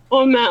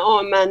 On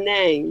my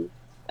name.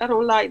 I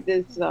don't like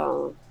this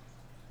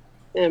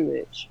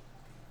image,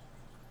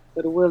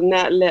 but it will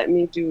not let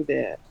me do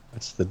that.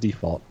 That's the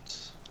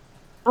default.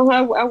 Oh,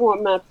 I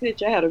want my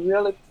picture. I had a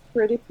really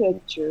pretty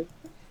picture.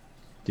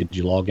 Did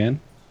you log in?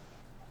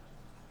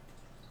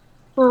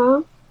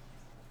 Huh?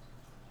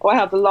 Oh, I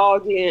have to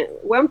log in.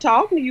 Well, I'm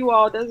talking to you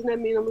all. Doesn't that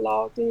mean I'm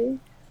logged in?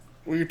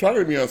 Well, you're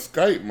talking to me on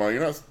Skype, Ma.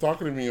 You're not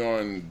talking to me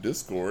on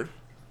Discord.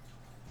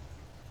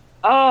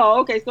 Oh,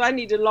 okay. So I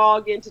need to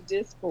log into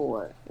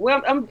Discord.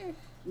 Well, I'm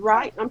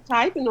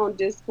typing on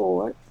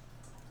Discord.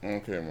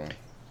 Okay, Ma.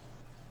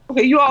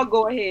 Okay, you all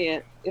go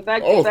ahead.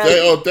 Thank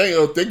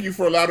you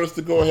for allowing us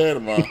to go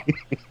ahead, Ma.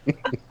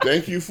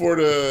 Thank you for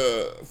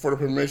the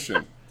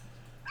permission.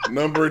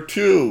 Number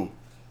 2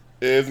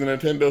 is the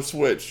Nintendo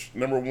Switch.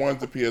 Number 1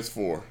 is the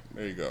PS4.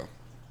 There you go.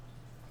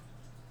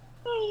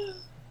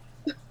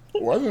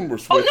 Why is number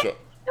Switch up?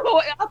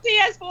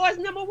 PS4 is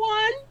number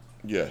 1?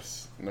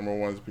 Yes, number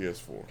 1 is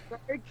PS4.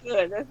 Very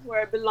good. That's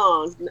where it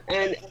belongs.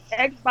 And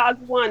Xbox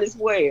One is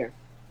where?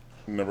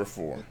 Number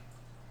 4.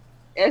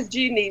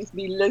 SG needs to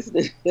be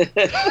listening.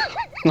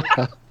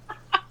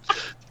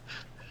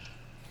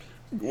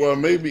 Well,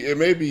 it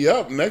may be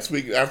up next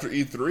week after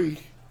E3.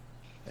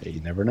 Hey,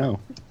 you never know.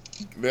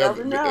 They have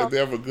a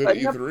good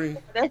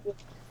E3. I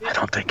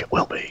don't think it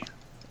will be.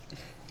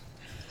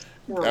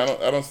 No.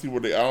 I don't see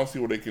what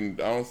they can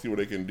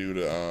do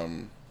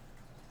to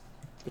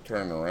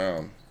turn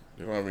around.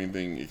 They don't have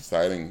anything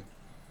exciting.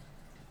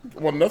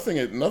 Well,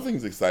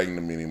 nothing's exciting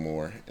to me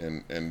anymore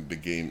in the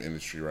game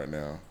industry right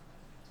now.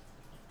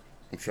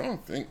 I'm trying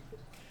to think.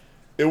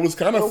 It was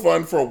kind of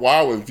fun for a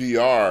while with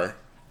VR,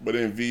 but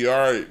in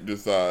VR it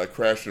just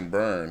crashed and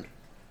burned,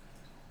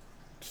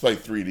 just like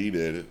 3D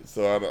did.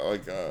 So I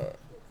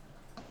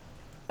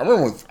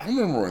remember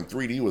when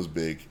 3D was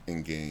big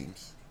in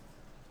games.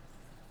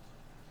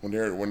 When they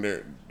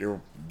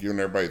were giving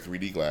everybody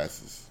 3D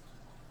glasses.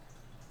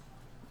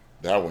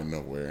 That went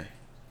nowhere.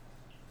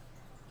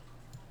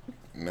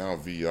 Now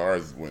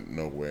VR's went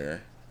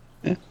nowhere.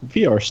 Yeah,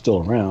 VR's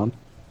still around.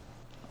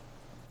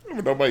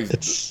 But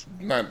it's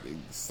not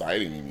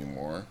exciting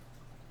anymore.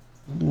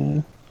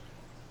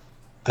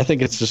 I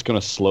think it's just going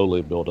to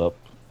slowly build up.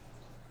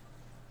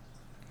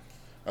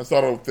 I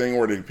saw the thing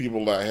where the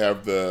people that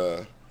have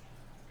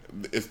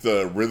it's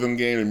the rhythm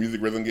game, the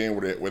music rhythm game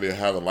where they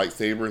have the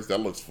lightsabers. That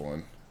looks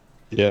fun.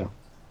 Yeah,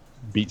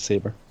 Beat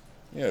Saber.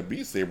 Yeah,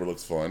 Beat Saber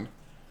looks fun.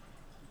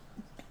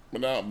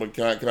 But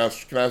can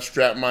I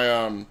strap my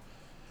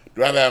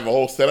Do I have to have a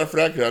whole setup for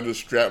that? Can I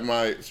just strap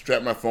my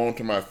phone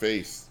to my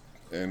face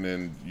and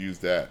then use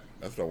that?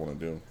 That's what I want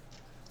to do.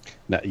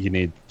 No, you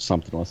need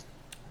something with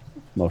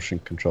motion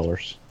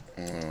controllers.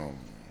 I'm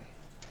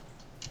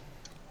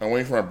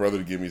waiting for my brother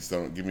to give me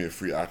a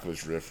free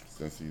Oculus Rift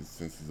since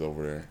he's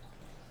over there.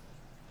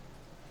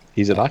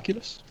 He's at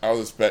Oculus? I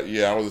was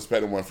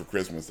expecting one for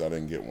Christmas. I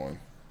didn't get one.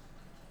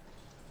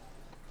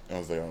 I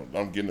was like,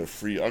 I'm getting a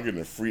free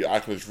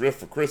Oculus Rift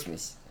for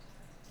Christmas.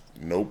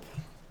 Nope.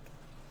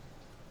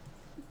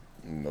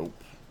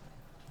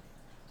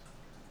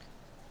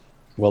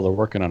 Well, they're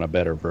working on a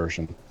better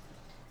version.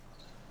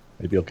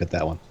 Maybe you'll get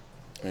that one.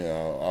 Yeah,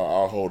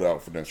 I'll hold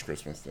out for next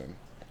Christmas then.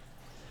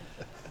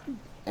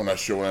 When I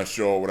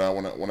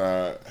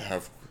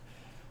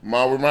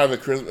Ma, we might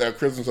have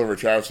Christmas over at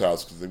Travis'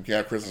 house because we can't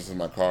have Christmas in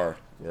my car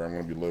where I'm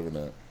going to be living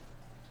at.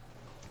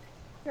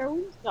 Carol,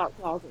 we stop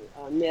talking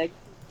negative.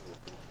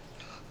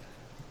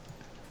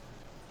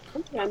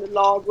 I'm trying to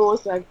log on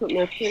so I can put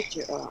my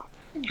picture up.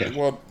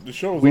 Well, the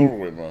show's We- over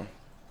with, Ma.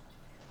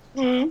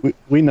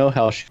 We know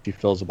how she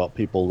feels about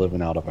people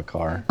living out of a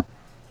car.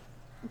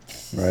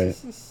 Right?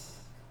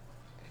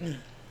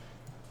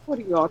 What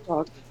are y'all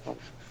talking about?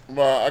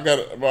 Ma,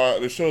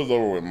 the show's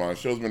over with, Ma. The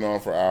show's been on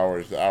for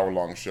hours, the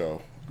hour-long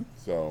show.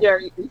 So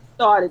Jerry, we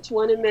started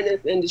 20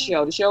 minutes in the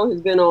show. The show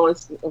has been on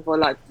for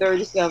like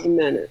 37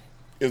 minutes.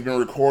 it's been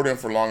recording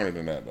for longer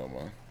than that, though,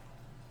 Ma.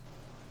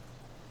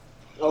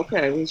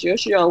 Okay, it's your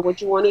show.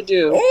 What you want to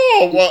do?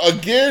 Oh, well,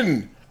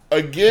 again,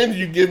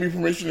 you give me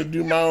permission to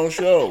do my own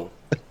show.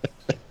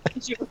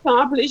 Did you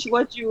accomplish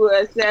what you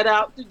set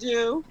out to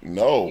do?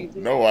 No,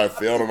 I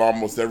failed on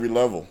almost every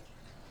level.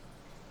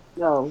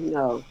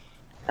 No.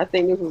 I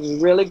think this was a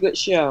really good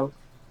show.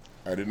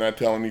 I did not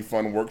tell any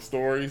fun work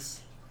stories.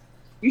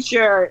 You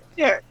sure?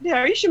 There,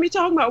 you should be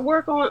talking about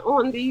work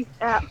on these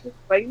apps,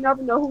 but you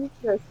never know who's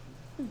listening.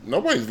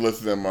 Nobody's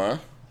listening, Ma.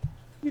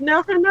 You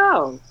never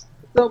know.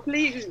 So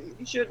please,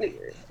 you shouldn't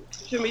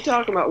be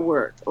talking about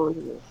work on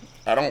here.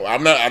 I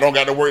don't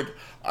got to work.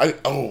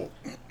 You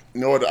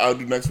know what I'll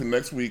do next week?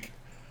 Next week,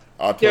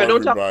 I'll tell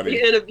Don't talk about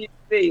everybody. the interviews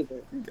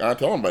either. I'll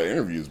tell them about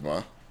interviews,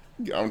 Ma.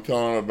 I'm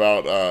telling them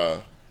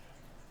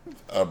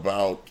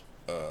about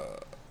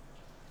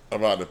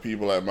the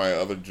people at my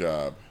other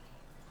job,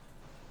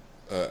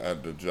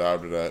 at the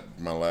job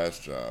my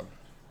last job.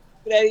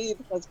 That is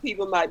because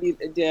people might be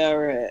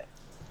there.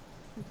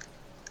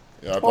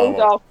 Yeah,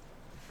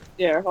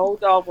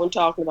 Hold off on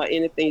talking about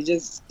anything.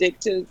 Just stick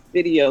to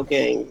video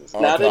games.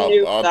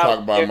 I'll talk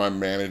about my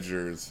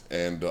managers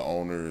and the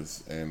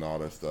owners and all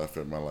that stuff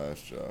at my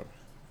last job.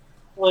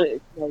 No,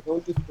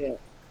 don't do that.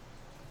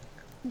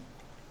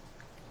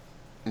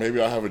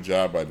 Maybe I'll have a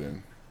job by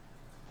then.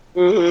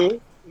 You'll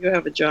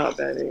have a job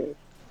by then.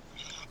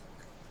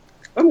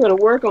 I'm gonna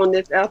work on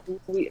this after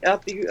you.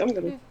 I'm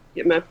gonna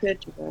get my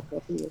picture back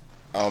up here.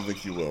 I don't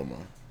think you will, Ma.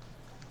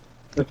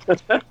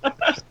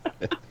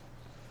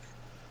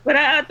 But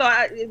I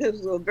thought this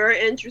was a very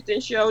interesting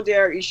show,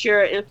 Derek. You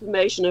shared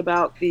information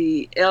about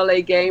the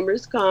LA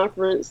Gamers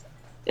Conference,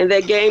 and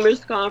that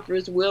Gamers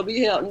Conference will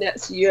be held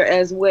next year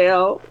as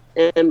well.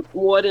 And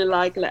more than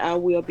likely, I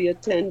will be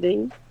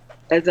attending,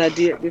 as I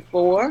did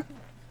before.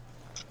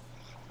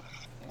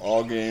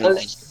 All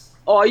games.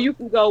 Or you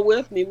can go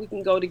with me. We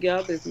can go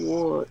together if you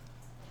want.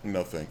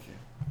 No, thank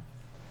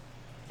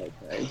you.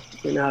 Okay,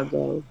 then I'll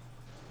go.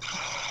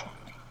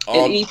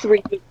 All, And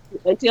E3,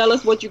 and tell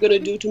us what you're going to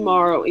do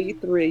tomorrow.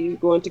 E3, you're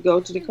going to go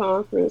to the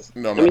conference?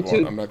 no, I'm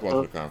not going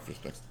to the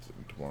conference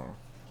tomorrow.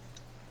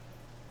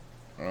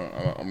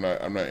 I'm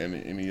not in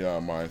any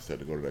mindset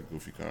to go to that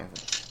goofy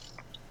conference.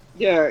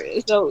 Yeah.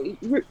 So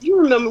you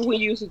remember when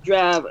you used to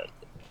drive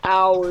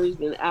hours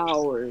and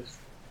hours?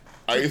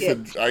 I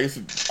used to hours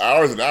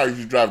and hours. I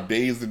used to drive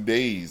days and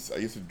days. I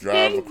used to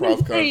drive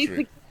across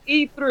country.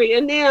 E3,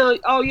 and now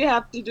all you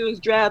have to do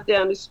is drive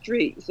down the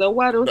street. So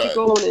why don't you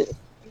go on and do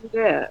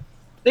that?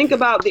 Think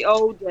about the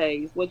old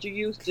days, what you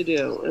used to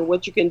do, and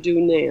what you can do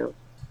now.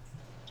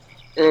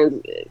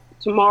 And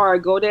tomorrow,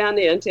 go down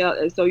there and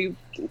so you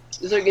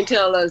can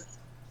tell us,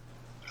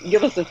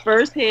 give us a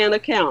first-hand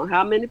account.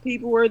 How many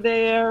people were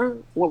there?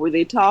 What were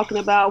they talking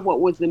about?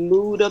 What was the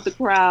mood of the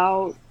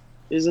crowd?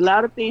 There's a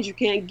lot of things you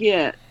can't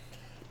get.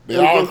 They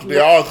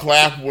all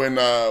clapped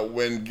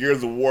when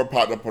Gears of War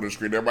popped up on the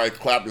screen. Everybody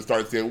clapped and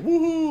started saying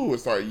 "woohoo" and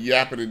started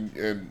yapping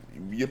and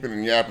yipping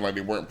and yapping like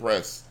they weren't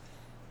pressed.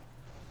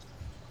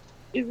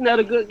 Isn't that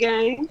a good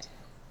game?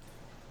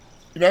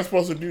 You're not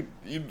supposed to do.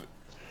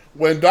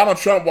 When Donald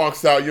Trump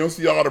walks out, you don't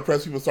see all the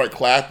press people start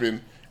clapping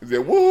and say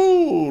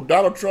 "woo,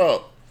 Donald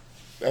Trump."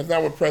 That's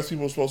not what press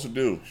people are supposed to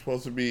do. You're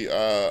supposed to be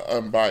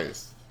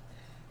unbiased.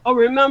 Oh,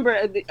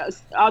 remember,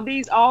 are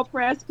these all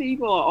press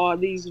people or are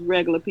these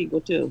regular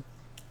people too?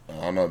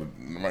 I don't know.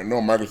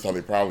 No, Microsoft,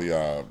 they probably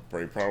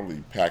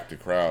packed the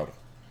crowd.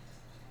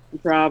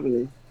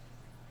 Probably.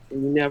 You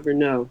never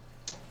know.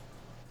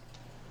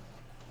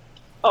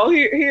 Oh,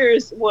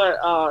 here's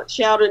what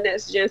Shouter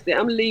Next Gen said.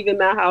 I'm leaving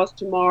my house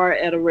tomorrow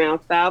at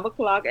around 5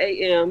 o'clock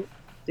a.m.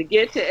 to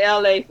get to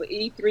LA for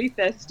E3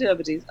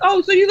 festivities.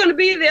 Oh, so you're going to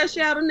be there,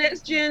 Shouter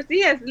Next Gen?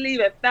 He has to leave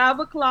at 5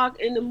 o'clock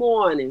in the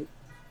morning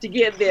to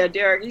get there,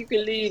 Derek. You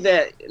can leave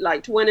at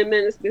like 20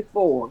 minutes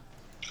before.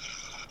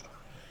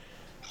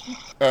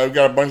 We've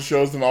got a bunch of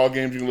shows in all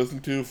games you can listen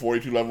to.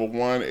 42 Level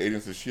 1,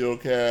 Agents of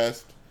S.H.I.E.L.D.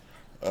 Cast,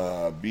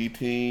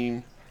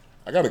 B-Team.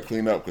 I got to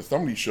clean up because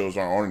some of these shows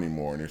aren't on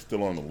anymore and they're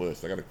still on the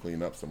list. I got to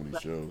clean up some of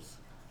these shows.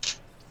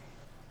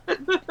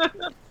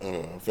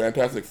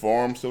 Fantastic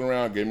Forum still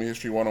around. Gaming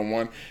History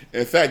 101.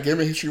 In fact,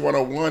 Gaming History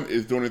 101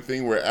 is doing a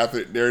thing where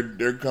after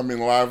they're coming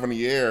live on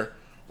the air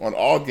on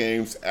all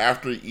games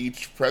after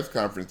each press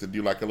conference to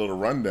do like a little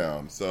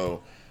rundown.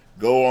 So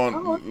go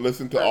on,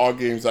 listen to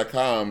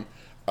allgames.com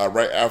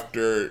right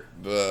after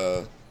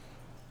the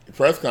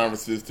press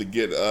conferences to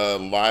get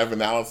live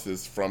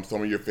analysis from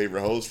some of your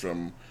favorite hosts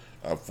from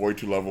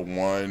 42 Level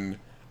 1,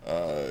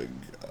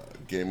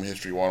 Game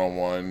History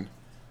 101,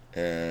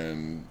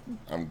 and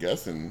I'm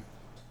guessing,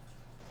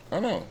 I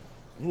don't know,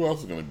 who else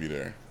is going to be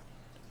there?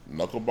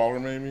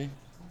 Knuckleballer, maybe?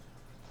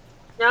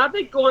 Now, are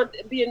they going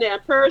to be in there in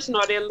person,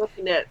 or they're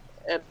looking at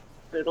it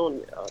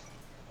on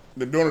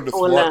They're doing it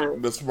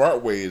online? the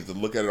smart way is to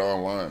look at it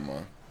online,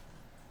 man.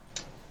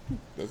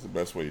 That's the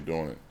best way of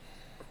doing it.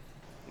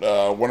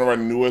 One of our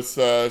newest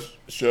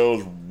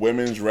shows,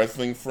 Women's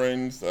Wrestling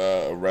Friends,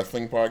 a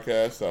wrestling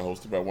podcast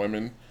hosted by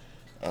women.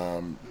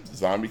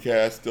 Zombie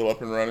Cast still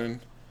up and running.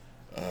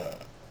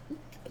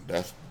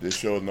 This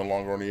show is no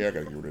longer on the air. I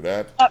gotta get rid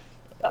of that.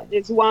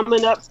 Is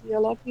Woman Up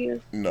still up here?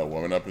 No,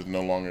 Woman Up is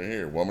no longer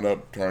here. Woman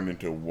Up turned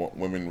into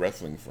Women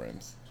Wrestling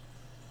Friends.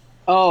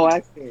 Oh,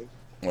 I see.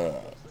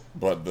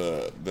 But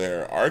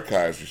their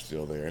archives are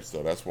still there,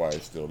 so that's why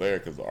it's still there,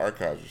 because the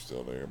archives are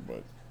still there.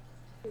 But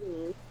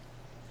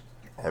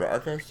are the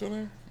archives still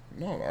there?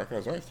 No, the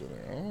archives aren't still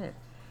there. I don't know.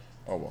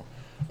 Oh well.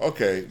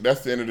 Okay,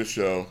 that's the end of the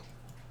show.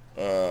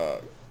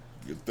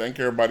 Thank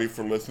everybody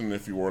for listening.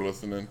 If you were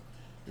listening,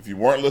 if you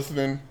weren't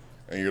listening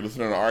and you're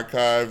listening to the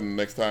archive,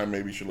 next time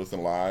maybe you should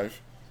listen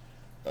live.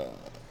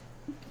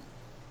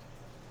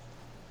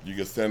 You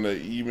can send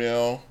an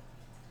email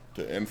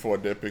to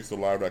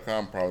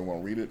info@deadpixellive.com. Probably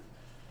won't read it.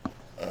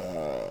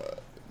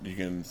 You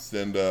can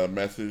send a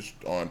message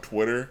on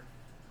Twitter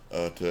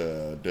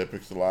to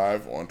Deadpixel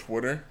Live on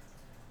Twitter,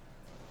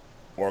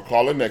 or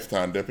call in next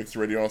time, Deadpixel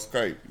Radio on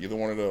Skype. Either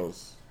one of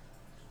those.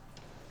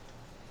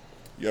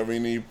 You have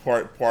any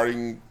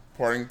parting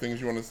things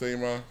you want to say,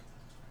 Ma?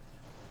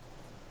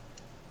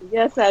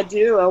 Yes, I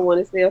do. I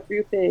want to say a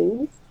few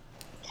things.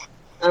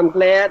 I'm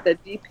glad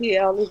that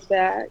DPL is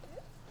back.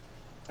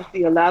 I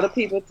see a lot of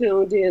people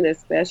tuned in,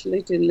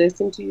 especially to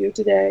listen to you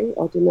today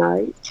or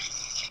tonight.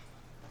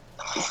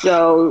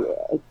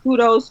 So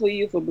kudos for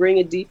you for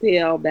bringing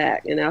DPL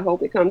back, and I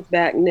hope it comes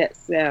back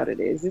next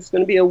Saturday. Is this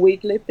going to be a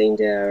weekly thing,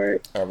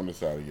 Derek? I haven't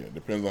decided yet.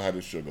 Depends on how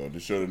this show goes.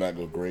 This show did not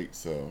go great,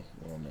 so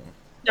I don't know.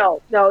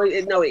 No,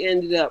 it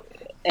ended up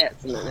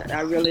excellent.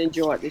 I really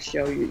enjoyed the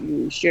show.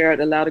 You shared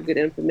a lot of good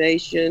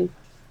information,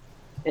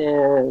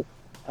 and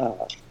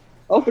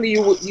hopefully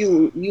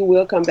you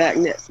will come back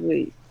next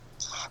week.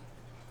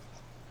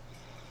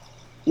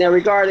 Now,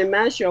 regarding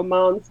my show,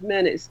 Mom's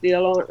Minute is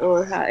still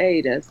on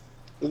hiatus.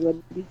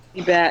 We'll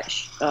be back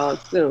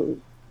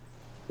soon.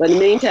 But in the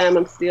meantime,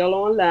 I'm still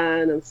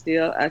online. I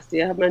still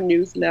have my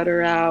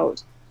newsletter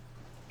out.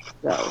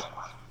 So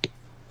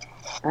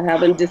I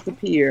haven't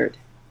disappeared.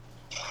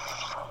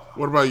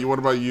 What about you? What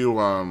about you,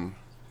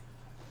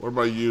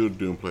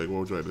 Doomplague? What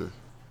would you like to?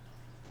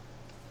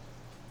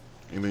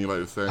 Anything you'd like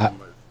to say?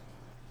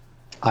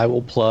 I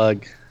will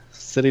plug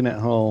sitting at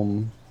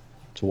home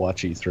to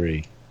watch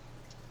E3.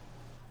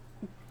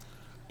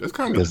 That's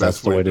kind of the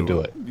best way to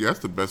do it. Yeah, that's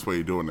the best way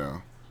to do it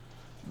now.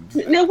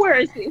 Now, where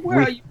is he?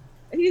 Where are you?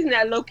 He's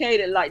not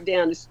located like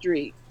down the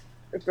street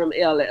from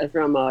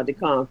the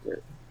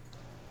conference.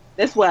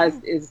 That's why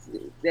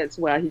that's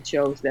why he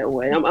chose that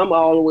way. I'm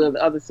all the way on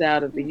the other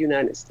side of the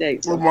United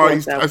States. Well, Ma,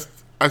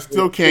 I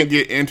still can't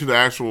get into the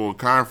actual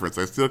conference.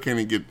 I still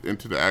can't get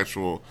into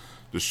the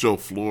show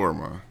floor,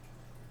 Ma.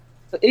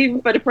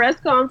 Even for the press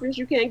conference,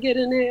 you can't get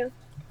in there?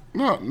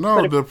 No.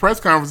 The press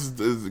conference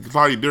is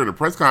completely different. The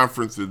press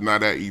conference is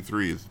not at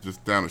E3. It's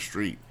just down the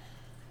street.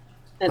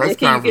 And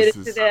can you get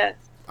into that?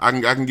 I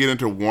can get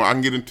into one. I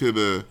can get into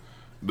the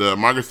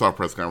Microsoft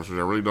press conference, which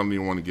I really don't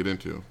even want to get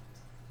into.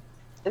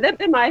 And that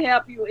might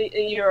help you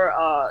in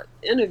your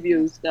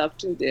interview stuff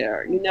too.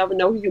 There, you never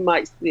know who you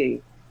might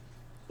see.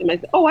 You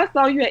might say, "Oh, I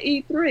saw you at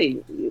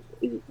E3."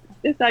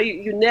 That's how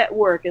you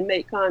network and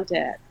make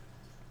contact.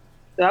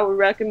 So I would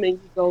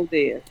recommend you go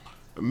there.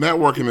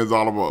 Networking is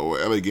all about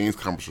what LA Games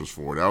Conference was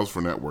for. That was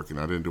for networking.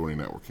 I didn't do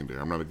any networking there.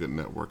 I'm not a good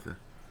networker.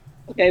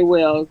 Okay,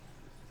 well,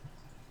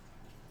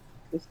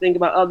 just think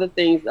about other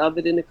things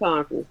other than the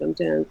conference.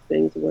 Sometimes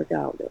things work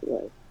out that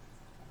way.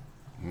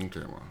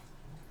 Okay, Mom.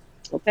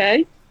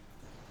 Okay?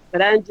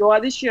 But I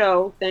enjoyed the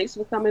show. Thanks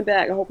for coming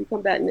back. I hope you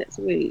come back next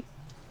week.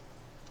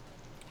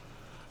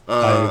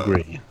 I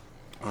agree.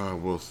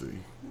 We'll see.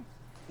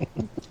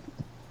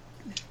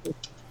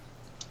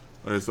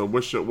 Okay, so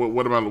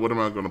what am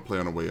I going to play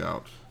on the way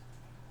out?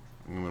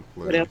 I'm going to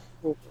play. What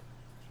else?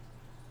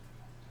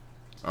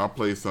 I'll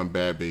play some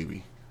Bad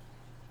Baby.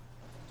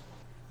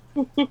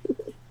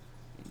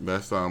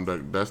 That's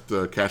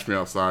the Catch Me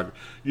Outside.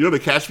 You know the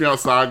Catch Me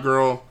Outside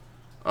girl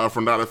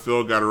from Dr.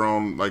 Phil got her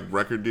own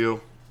record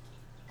deal.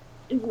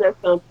 Isn't that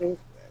something?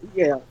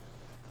 Yeah.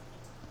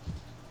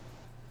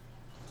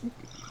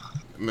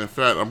 And in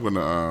fact,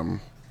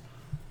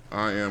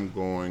 I am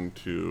going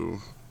to.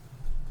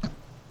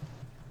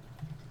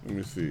 Let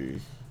me see.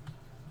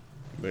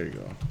 There you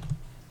go.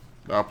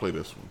 I'll play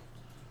this one.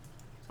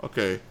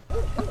 Okay.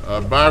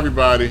 Bye,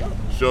 everybody.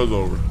 Show's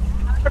over.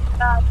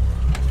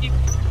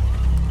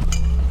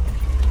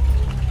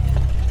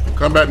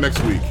 Come back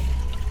next week.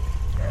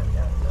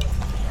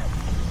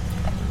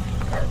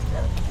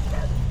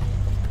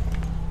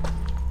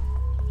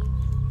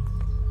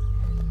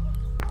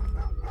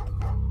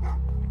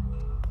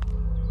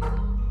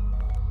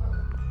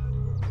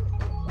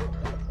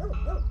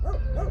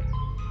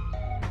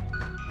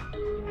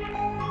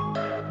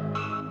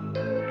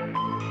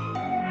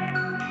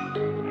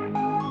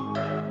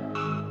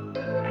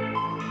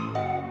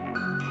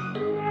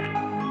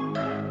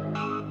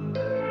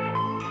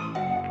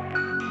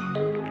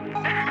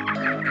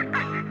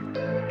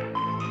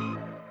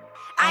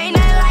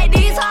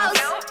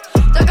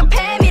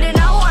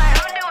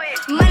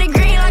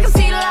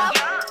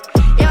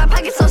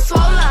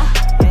 swollen.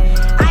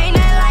 I ain't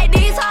nothing like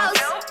these hoes.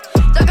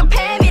 Don't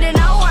compare me to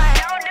no one.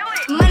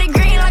 Money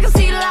green like a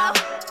CeeLo.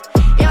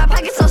 Yeah, my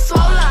pockets so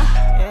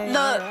swollen.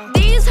 Look,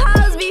 these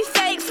hoes be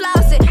fake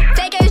flossing.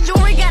 Fake ass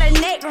jewelry got a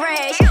neck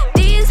rash.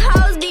 These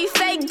hoes be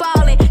fake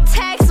ballin'.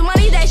 Tax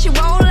money that shit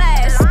won't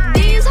last.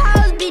 These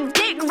hoes be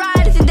dick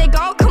riders and they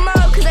gon' come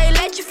up cause they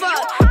let you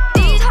fuck.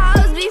 These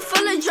hoes be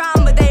full of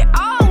drama, they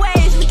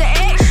always with the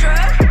extra.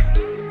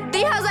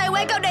 These hoes they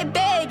wake up, they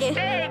begging.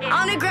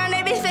 On the ground,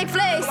 they be fake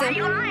flexing.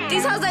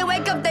 These hoes they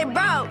wake up, they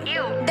broke.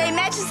 They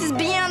mattresses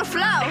be on the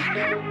floor.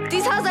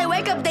 These hoes they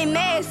wake up, they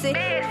messy.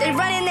 They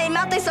run in their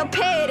mouth, they so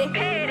petty.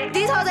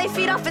 These hoes they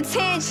feed off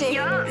attention.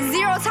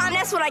 0 time,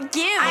 that's what I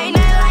give 'em. I ain't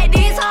nothing like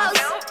these hoes.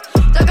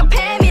 Don't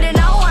compare me to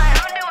no one.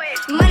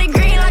 Money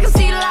green like a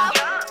CeeLo.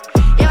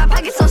 Yeah, my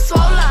pockets so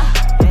swollen.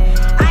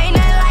 I ain't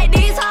nothing like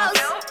these hoes.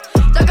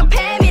 Don't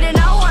compare me to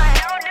no one.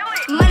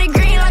 Money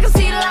green like a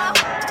CeeLo.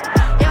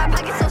 Yeah, my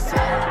pockets so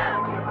swollen.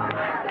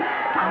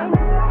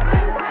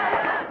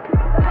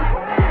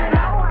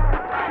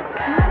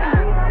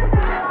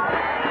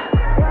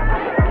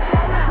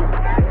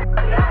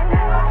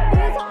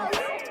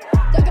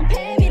 Don't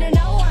compare me to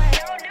no one.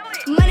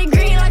 Money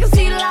green like a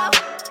CeeLo.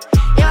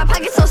 Yeah, my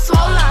pockets so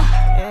swollen.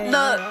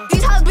 Look,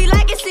 these hoes be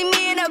liking see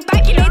me in a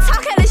bike and they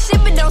talk hella shit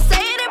but don't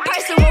say it in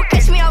person. Won't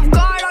catch me off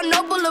guard on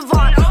no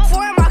boulevard.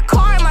 Four in my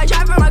car and my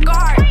driver my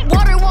guard.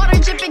 Water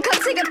dripping, come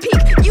take a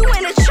peek. You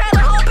in a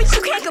trailer, hope but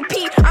you can't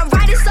compete. I'm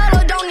riding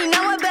solo, don't need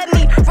no one but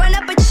me. Run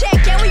up a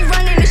check, yeah, we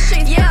running the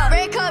streets. Yeah,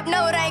 red cup,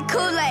 no, it ain't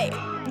Kool-Aid.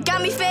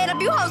 Got me fed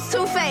up, you hoes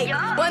too fake.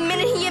 1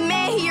 minute he a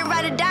man, he a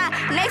ride or die.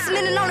 Next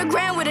minute on the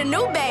ground with a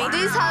new babe.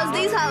 These hoes,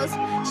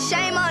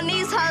 shame on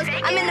these hoes.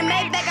 I'm in the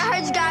Maybach, I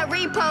heard you got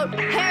repoed.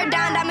 Hair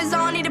down, diamonds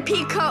on, need a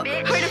peacoat.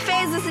 Heard the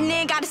fans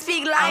listening, gotta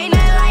speak like. I ain't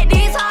nothing like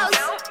these hoes.